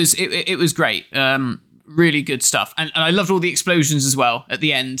 It was great. Really good stuff. And I loved all the explosions as well at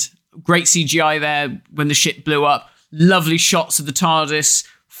the end. Great CGI there when the ship blew up. Lovely shots of the TARDIS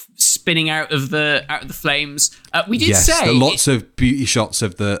spinning out of the flames. We did say lots of beauty shots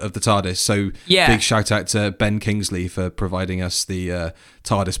of the TARDIS. So big shout out to Ben Kingsley for providing us the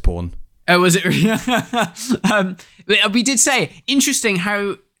TARDIS porn. Oh, was it? We did say interesting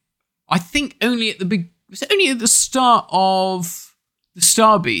how I think only at the start of the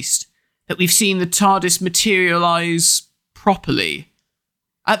Star Beast that we've seen the TARDIS materialize properly.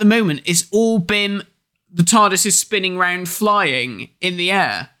 At the moment, it's all been the TARDIS is spinning around, flying in the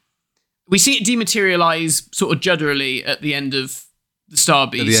air. We see it dematerialize sort of judderily at the end of the Star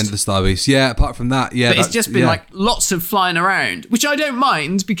Beast. At the end of the Star Beast, apart from that, but it's just been like lots of flying around, which I don't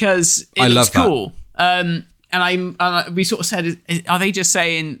mind because it looks cool. And we sort of said, are they just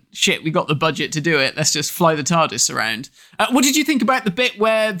saying, shit, we got the budget to do it, let's just fly the TARDIS around? What did you think about the bit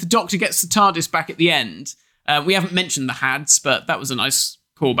where the Doctor gets the TARDIS back at the end? We haven't mentioned the Hads, but that was a nice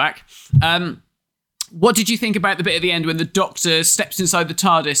callback. What did you think about the bit at the end when the Doctor steps inside the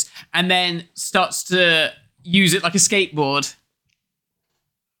TARDIS and then starts to use it like a skateboard?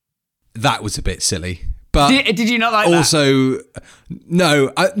 That was a bit silly. But did you not like also, that?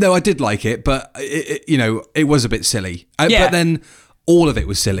 No, I did like it, but it was a bit silly. But then all of it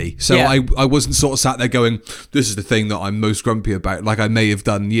was silly. So I wasn't sort of sat there going, this is the thing that I'm most grumpy about, like I may have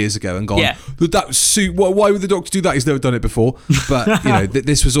done years ago and gone, that was why would the Doctor do that? He's never done it before. But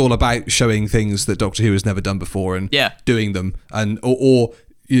this was all about showing things that Doctor Who has never done before and doing them, and or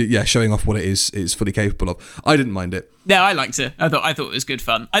showing off what it is fully capable of. I didn't mind it. No, I liked it. I thought it was good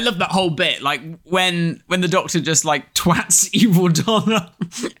fun. I love that whole bit, like when the Doctor just like twats evil Donna.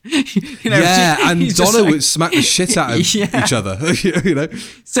 And Donna would smack the shit out of each other.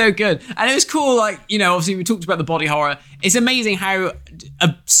 So good. And it was cool. Like obviously we talked about the body horror. It's amazing how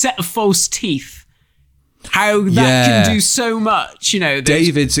a set of false teeth. How that can do so much,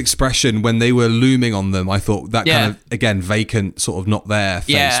 David's expression when they were looming on them, I thought that kind of, again, vacant, sort of not there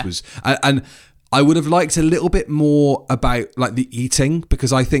face was... And I would have liked a little bit more about, like, the eating,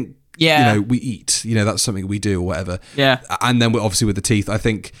 because I think, we eat. That's something we do or whatever. Yeah. And then, obviously, with the teeth, I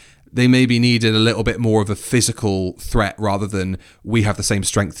think they maybe needed a little bit more of a physical threat rather than we have the same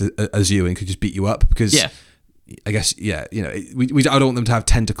strength as you and could just beat you up, because... Yeah. I guess, I don't want them to have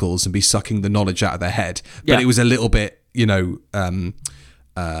tentacles and be sucking the knowledge out of their head. But it was a little bit, there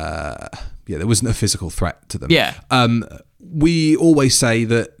wasn't a physical threat to them. Yeah. We always say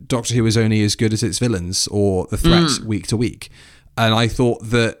that Doctor Who is only as good as its villains or the threats week to week. And I thought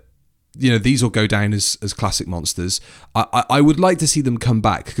that, these will go down as classic monsters. I would like to see them come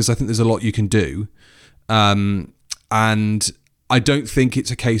back because I think there's a lot you can do. And I don't think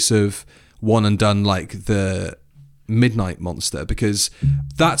it's a case of one and done like the Midnight Monster, because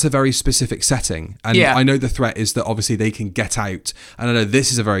that's a very specific setting, and I know the threat is that obviously they can get out, and I know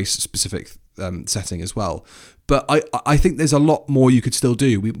this is a very specific setting as well, but I think there's a lot more you could still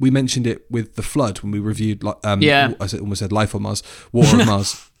do. We mentioned it with the Flood when we reviewed I almost said Life on Mars, Water on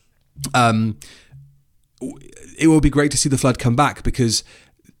Mars. It would be great to see the Flood come back, because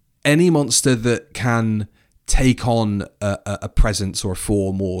any monster that can take on a presence or a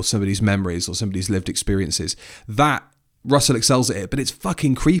form or somebody's memories or somebody's lived experiences, that Russell excels at it, but it's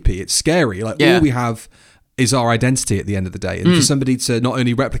fucking creepy, it's scary. Like all we have is our identity at the end of the day, and for somebody to not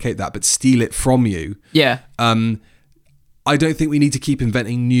only replicate that but steal it from you, I don't think we need to keep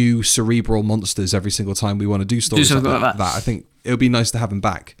inventing new cerebral monsters every single time we want to do stories like that. I think it would be nice to have them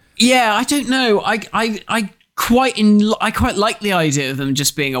back. I don't know, I quite like the idea of them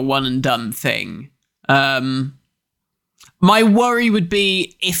just being a one and done thing. My worry would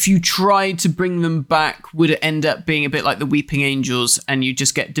be if you tried to bring them back, would it end up being a bit like the Weeping Angels and you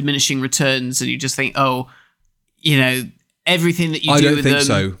just get diminishing returns and you just think, everything that you do with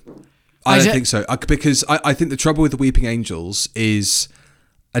them... I don't think so. Because I think the trouble with the Weeping Angels is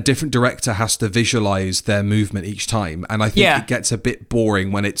a different director has to visualize their movement each time. And I think it gets a bit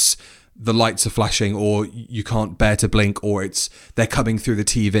boring when it's the lights are flashing or you can't bear to blink or they're coming through the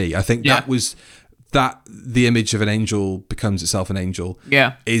TV. I think that was the image of an angel becomes itself an angel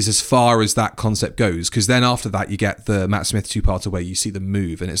is as far as that concept goes. Because then after that, you get the Matt Smith two-parter where you see them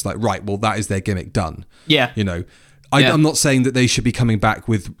move and it's like, right, well, that is their gimmick done. Yeah. You know, I'm not saying that they should be coming back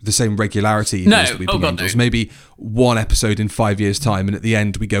with the same regularity. No, as Weeping Angels. No. Maybe one episode in 5 years' time, and at the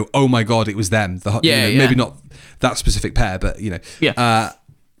end we go, "Oh my god, it was them." Maybe not that specific pair, but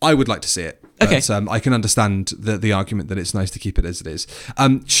I would like to see it. Okay. But, I can understand the argument that it's nice to keep it as it is.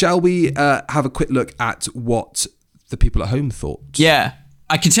 Shall we have a quick look at what the people at home thought? Yeah,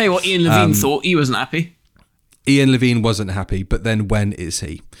 I can tell you what Ian Levine thought. He wasn't happy. Ian Levine wasn't happy, but then when is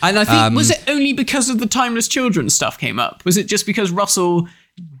he? And I think, was it only because of the Timeless Children stuff came up? Was it just because Russell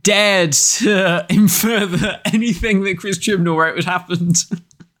dared to infer that anything that Chris Chibnall wrote would happen?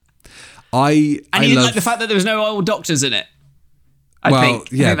 He didn't like the fact that there was no old doctors in it. I think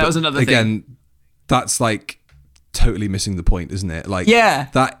that was another thing. Again, that's like totally missing the point, isn't it? Like,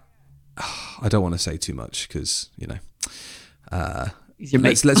 that. I don't want to say too much because,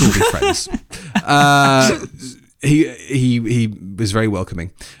 let's all be friends. He was very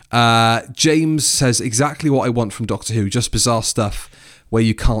welcoming. James says exactly what I want from Doctor Who, just bizarre stuff where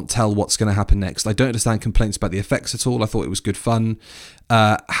you can't tell what's going to happen next. I don't understand complaints about the effects at all. I thought it was good fun.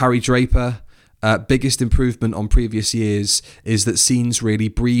 Harry Draper, biggest improvement on previous years is that scenes really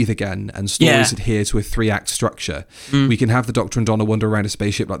breathe again and stories adhere to a 3-act structure. We can have the Doctor and Donna wander around a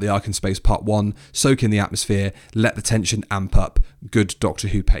spaceship like the Ark in Space Part 1, soak in the atmosphere, let the tension amp up. Good Doctor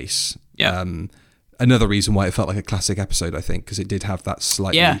Who pace. Another reason why it felt like a classic episode, I think, because it did have that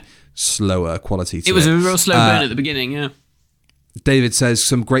slightly slower quality to it. It was a real slow burn at the beginning, David says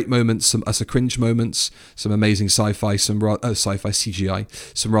some great moments, some utter cringe moments, some amazing sci-fi, some sci-fi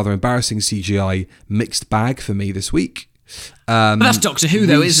CGI, some rather embarrassing CGI, mixed bag for me this week. But that's Doctor Who,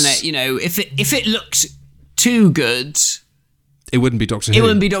 though, isn't it? If it looked too good, it wouldn't be Doctor Who. It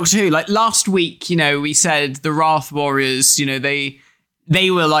wouldn't be Doctor Who. Like last week, we said the Wrath Warriors, they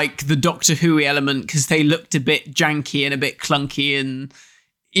were like the Doctor Who element because they looked a bit janky and a bit clunky and,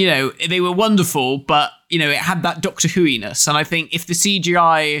 they were wonderful, but, it had that Doctor Who-iness. And I think if the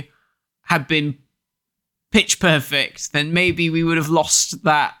CGI had been pitch perfect, then maybe we would have lost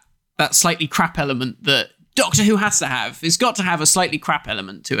that slightly crap element that Doctor Who has to have. It's got to have a slightly crap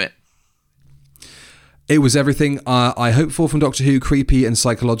element to it. It was everything I hoped for from Doctor Who, creepy and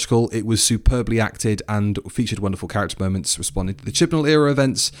psychological. It was superbly acted and featured wonderful character moments, responding to the Chibnall era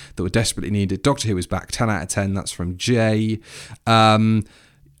events that were desperately needed. Doctor Who is back, 10 out of 10. That's from Jay.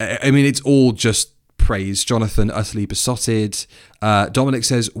 It's all just praise. Jonathan, utterly besotted. Dominic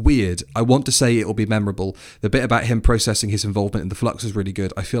says, weird. I want to say it will be memorable. The bit about him processing his involvement in the Flux is really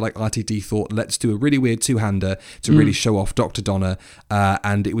good. I feel like RTD thought, let's do a really weird two-hander to really show off Dr. Donna,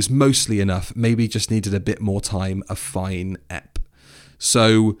 and it was mostly enough. Maybe just needed a bit more time. A fine ep.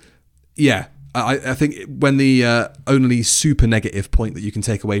 So, yeah, I think when the only super negative point that you can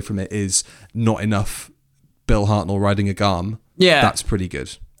take away from it is not enough Bill Hartnell riding a Garm, that's pretty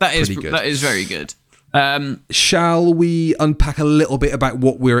good. That is very good. Shall we unpack a little bit about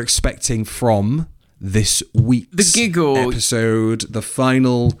what we're expecting from this week's episode, the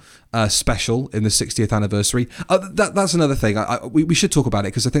final special in the 60th anniversary? That's another thing. We should talk about it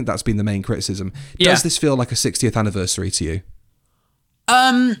because I think that's been the main criticism. Does this feel like a 60th anniversary to you?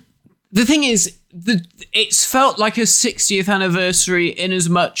 The thing is, it's felt like a 60th anniversary in as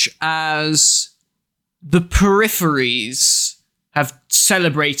much as the peripheries have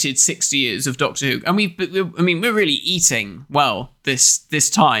celebrated 60 years of Doctor Who. And we're really eating well this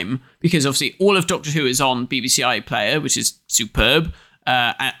time because obviously all of Doctor Who is on BBC iPlayer, which is superb,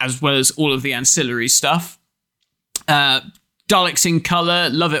 as well as all of the ancillary stuff. Daleks in colour,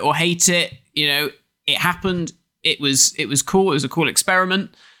 love it or hate it, it happened. It was cool. It was a cool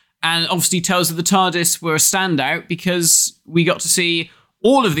experiment. And obviously Tales of the TARDIS were a standout because we got to see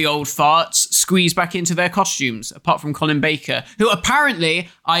all of the old farts squeeze back into their costumes, apart from Colin Baker, who apparently,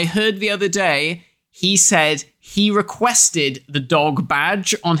 I heard the other day, he said he requested the dog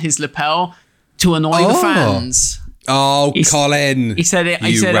badge on his lapel to annoy the fans. Colin. He said it.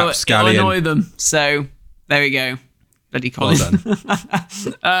 It'll annoy them. So there we go. Bloody Colin. Well done.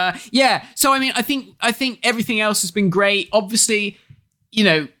 So I think everything else has been great. Obviously,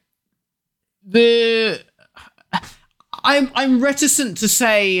 I'm reticent to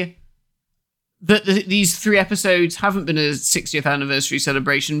say that these 3 episodes haven't been a 60th anniversary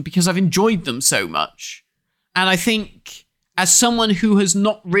celebration because I've enjoyed them so much. And I think as someone who has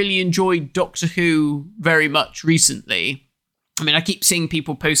not really enjoyed Doctor Who very much recently, I mean, I keep seeing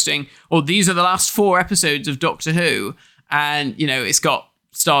people posting, oh, these are the last 4 episodes of Doctor Who. And, you know, it's got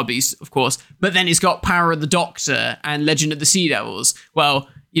Star Beast, of course, but then it's got Power of the Doctor and Legend of the Sea Devils. Well,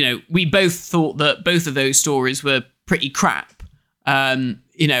 you know, we both thought that both of those stories were pretty crap.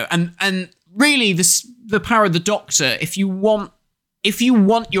 You know, and really the Power of the Doctor, if you want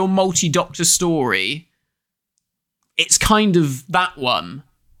your multi-Doctor story, it's kind of that one.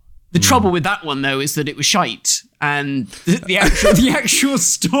 The trouble with that one, though, is that it was shite, and the actual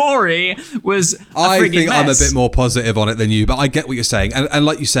story was I think mess. I'm a bit more positive on it than you, but I get what you're saying, and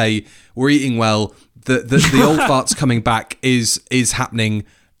like you say, we're eating well. The old farts coming back is happening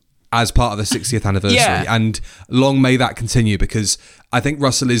as part of the 60th anniversary, and long may that continue, because I think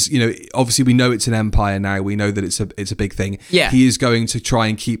Russell is, you know, obviously we know it's an empire now. We know that it's a big thing. Yeah. He is going to try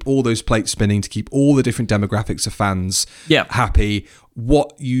and keep all those plates spinning to keep all the different demographics of fans happy.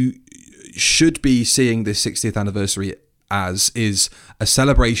 What you should be seeing this 60th anniversary as is a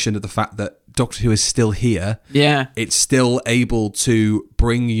celebration of the fact that Doctor Who is still here. Yeah. It's still able to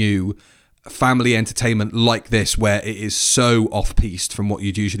bring you family entertainment like this, where it is so off-piste from what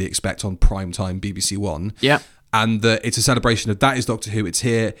you'd usually expect on primetime BBC One. Yeah. And that it's a celebration of that is Doctor Who. It's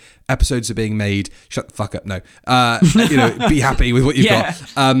here. Episodes are being made. Shut the fuck up. No. You know, be happy with what you've got.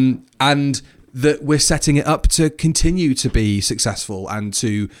 And that we're setting it up to continue to be successful and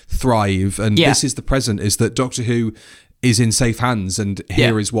to thrive. And this is the present, is that Doctor Who is in safe hands, and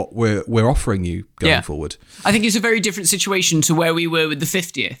here is what we're offering you going forward. I think it's a very different situation to where we were with the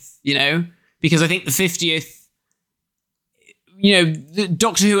 50th, you know, because I think the 50th, you know, the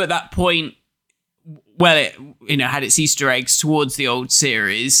Doctor Who at that point, well, it, you know, had its Easter eggs towards the old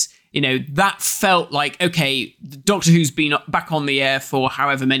series. You know, that felt like, okay, Doctor Who's been back on the air for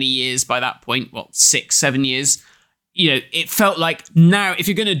however many years by that point, 6-7 years. You know, it felt like now, if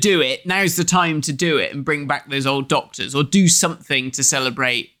you're going to do it, now's the time to do it and bring back those old Doctors, or do something to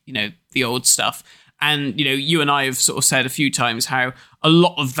celebrate, you know, the old stuff. And, you know, you and I have sort of said a few times how a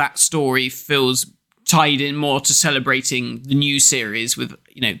lot of that story feels tied in more to celebrating the new series with,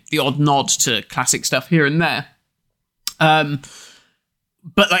 you know, the odd nod to classic stuff here and there.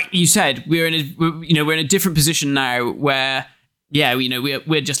 But like you said, we're in a different position now where, you know,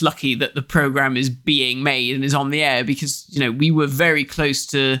 we're just lucky that the program is being made and is on the air, because, you know, we were very close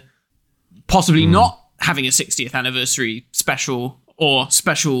to possibly not having a 60th anniversary special or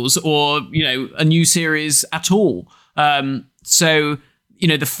specials or, you know, a new series at all. So, you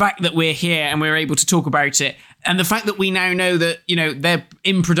know, the fact that we're here and we're able to talk about it, and the fact that we now know that, you know, they're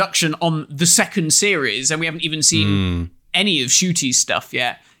in production on the second series and we haven't even seen any of Shooty's stuff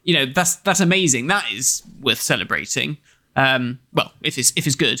yet, you know, that's amazing. That is worth celebrating. Well, if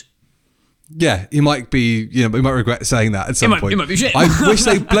it's good. Yeah, you might be, you know, we might regret saying that at some point. It might be shit. I wish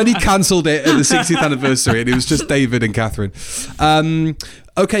they bloody cancelled it at the 60th anniversary and it was just David and Catherine.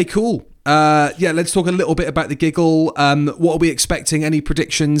 Okay, cool. Let's talk a little bit about the giggle. What are we expecting? Any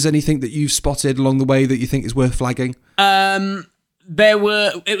predictions? Anything that you've spotted along the way that you think is worth flagging?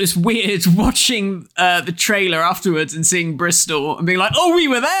 It was weird watching the trailer afterwards and seeing Bristol and being like, oh, we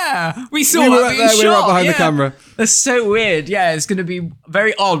were there. We saw that being shot. We were right behind the camera. That's so weird. Yeah, it's going to be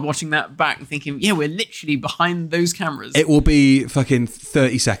very odd watching that back and thinking, yeah, we're literally behind those cameras. It will be fucking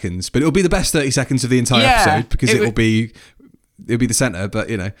 30 seconds, but it'll be the best 30 seconds of the entire episode, because it'll be the center, but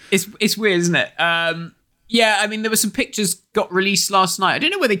you know. It's weird, isn't it? Yeah, I mean, there were some pictures got released last night. I don't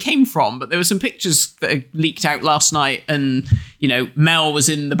know where they came from, but there were some pictures that leaked out last night, and, you know, Mel was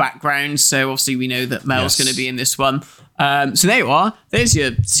in the background, so obviously we know that Mel's going to be in this one. So there you are. There's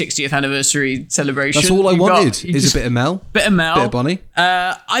your 60th anniversary celebration. That's all I wanted, is a bit of Mel. Bit of Mel. Bit of Bonnie.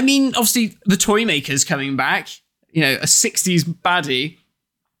 I mean, obviously, the Toymaker's coming back, you know, a 60s baddie.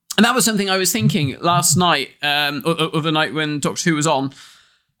 And that was something I was thinking last night, or the night when Doctor Who was on.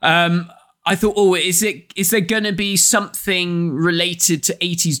 I thought, is there going to be something related to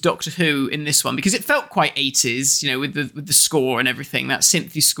 80s Doctor Who in this one? Because it felt quite 80s, you know, with the score and everything, that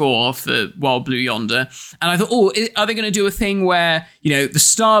synthy score for Wild Blue Yonder. And I thought, are they going to do a thing where, you know, the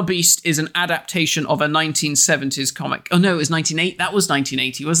Star Beast is an adaptation of a 1970s comic? Oh, no, it was 1980. That was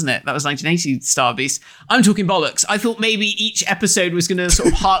 1980, wasn't it? That was 1980 Star Beast. I'm talking bollocks. I thought maybe each episode was going to sort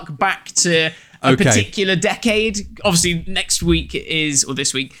of hark back to a particular decade. Obviously, this week,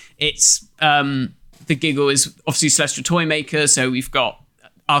 it's the giggle is obviously Celestial Toymaker, so we've got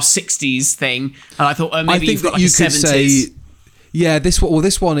our 60s thing, and I thought maybe you've got like a 70s.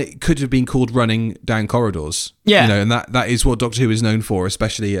 This one, it could have been called Running Down Corridors. Yeah. You know, and that is what Doctor Who is known for,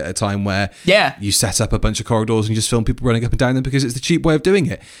 especially at a time where you set up a bunch of corridors and just film people running up and down them because it's the cheap way of doing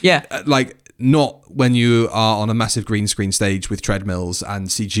it. Yeah. Not when you are on a massive green screen stage with treadmills and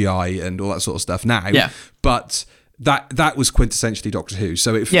CGI and all that sort of stuff now. Yeah. But that was quintessentially Doctor Who.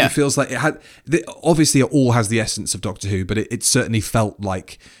 So it feels like it had. Obviously, it all has the essence of Doctor Who, but it certainly felt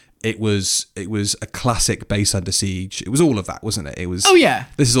like it was a classic base under siege. It was all of that, wasn't it? It was. Oh yeah.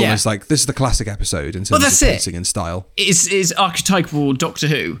 This is almost like this is the classic episode in terms of pacing and style. It's archetypal Doctor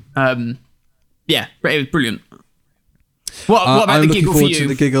Who. Yeah, it was brilliant. What about the giggle for you? I'm looking forward to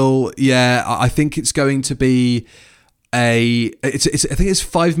the giggle. Yeah, I think it's going to be I think it's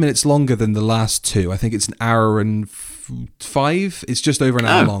 5 minutes longer than the last two. I think it's an hour and 5. It's just over an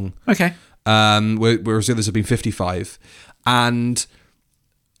hour long. Okay. Whereas the others have been 55. And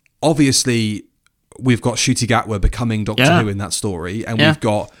obviously, we've got Ncuti Gatwa becoming Doctor Who in that story, and we've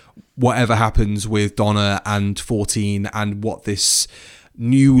got whatever happens with Donna and 14, and what this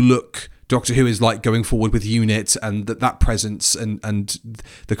new look Doctor Who is like going forward with Unit, and that presence, and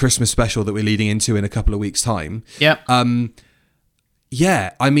the Christmas special that we're leading into in a couple of weeks' time. Yeah. I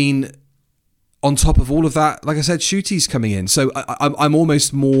mean, on top of all of that, like I said, Ncuti's coming in, so I'm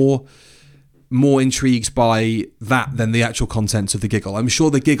almost more intrigued by that than the actual content of the giggle. I'm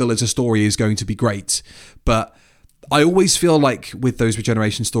sure the giggle as a story is going to be great, but I always feel like with those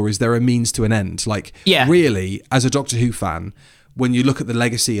regeneration stories, there are means to an end. Like, really, as a Doctor Who fan, when you look at the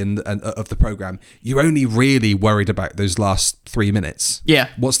legacy and of the program, you're only really worried about those last 3 minutes. Yeah.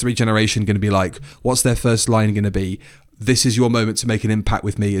 What's the regeneration going to be like? What's their first line going to be? This is your moment to make an impact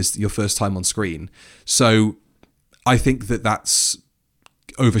with me as your first time on screen. So I think that's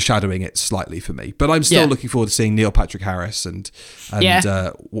overshadowing it slightly for me. But I'm still looking forward to seeing Neil Patrick Harris and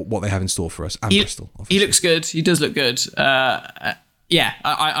what they have in store for us. And Bristol, obviously. He looks good. He does look good. It's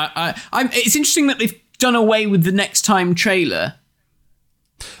interesting that they've done away with the Next Time trailer.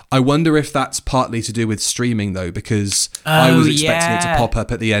 I wonder if that's partly to do with streaming, though, because I was expecting it to pop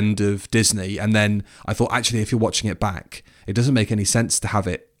up at the end of Disney, and then I thought, actually, if you're watching it back, it doesn't make any sense to have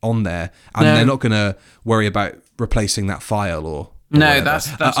it on there, and they're not going to worry about replacing that file or no, that's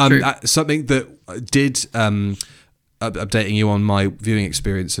true. Something that did updating you on my viewing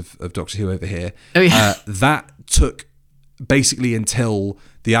experience of Doctor Who over here. That took basically until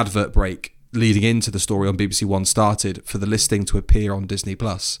the advert break leading into the story on BBC One started for the listing to appear on Disney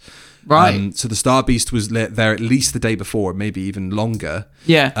Plus. Right. So the Star Beast was there at least the day before, maybe even longer.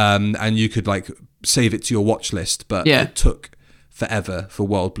 Yeah. And you could like save it to your watch list, but it took forever for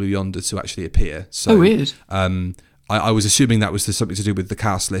Wild Blue Yonder to actually appear. So weird. I was assuming that was something to do with the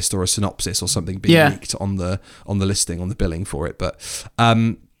cast list or a synopsis or something being leaked on the listing, on the billing for it. But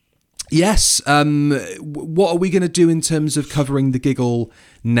yes, what are we going to do in terms of covering the giggle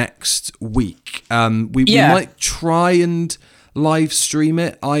next week? We might try and live stream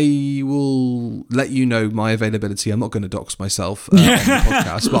it. I will let you know my availability. I'm not going to dox myself on the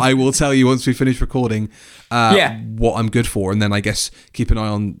podcast, but I will tell you once we finish recording what I'm good for, and then I guess keep an eye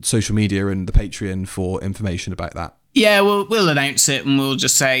on social media and the Patreon for information about that. Yeah, we'll announce it and we'll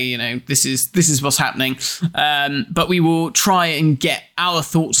just say, this is what's happening. But we will try and get our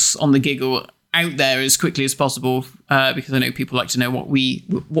thoughts on the giggle out there as quickly as possible, because I know people like to know what we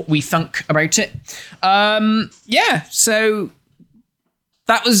think about it. So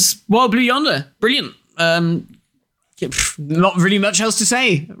that was Wild Blue Yonder. Brilliant. Not really much else to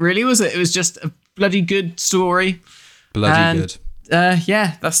say, really, was it? It was just a bloody good story. Bloody good.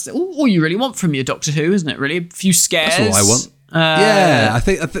 That's all you really want from your Doctor Who, isn't it, really? A few scares. That's all I want. I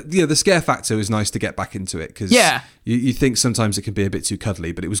think the scare factor is nice to get back into it, because you think sometimes it can be a bit too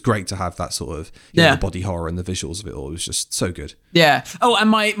cuddly, but it was great to have that sort of the body horror and the visuals of it all. It was just so good. Yeah. Oh, and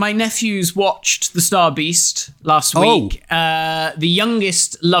my nephews watched The Star Beast last week. The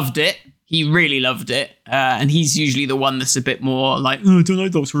youngest loved it. He really loved it. And he's usually the one that's a bit more like, I don't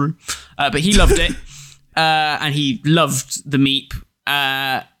like Doctor Who. But he loved it. And he loved the Meep.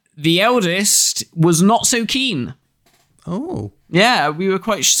 The eldest was not so keen. Oh. Yeah, we were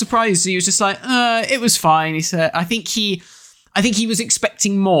quite surprised. He was just like, it was fine. He said, I think he was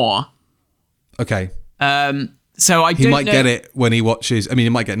expecting more. Okay. So he might get it when he watches. I mean, he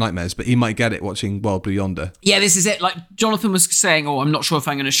might get nightmares, but he might get it watching Wild Blue Yonder. Yeah, this is it. Like Jonathan was saying, I'm not sure if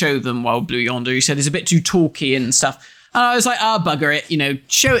I'm going to show them Wild Blue Yonder. He said it's a bit too talky and stuff. And I was like, bugger it.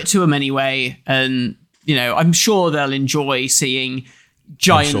 Show it to them anyway. And, I'm sure they'll enjoy seeing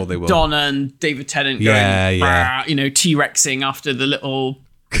giant Donna and David Tennant going, T-Rexing after the little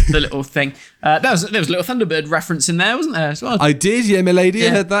thing. There was a little Thunderbird reference in there, wasn't there, as well? I did, milady. I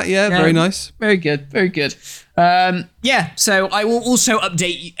heard that. Yeah, very nice. Very good, very good. So I will also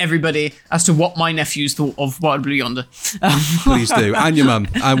update everybody as to what my nephews thought of Wild Blue Yonder. Please do. And your mum.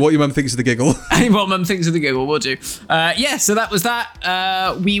 And what your mum thinks of the giggle. And what mum thinks of the giggle, we'll do. So that was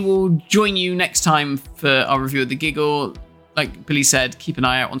that. We will join you next time for our review of the giggle. Like Billy said, keep an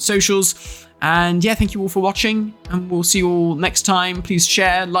eye out on socials. And yeah, thank you all for watching, and we'll see you all next time. Please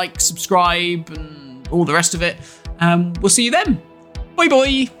share, like, subscribe, and all the rest of it. We'll see you then. Bye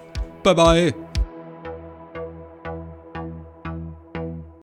bye. Bye bye.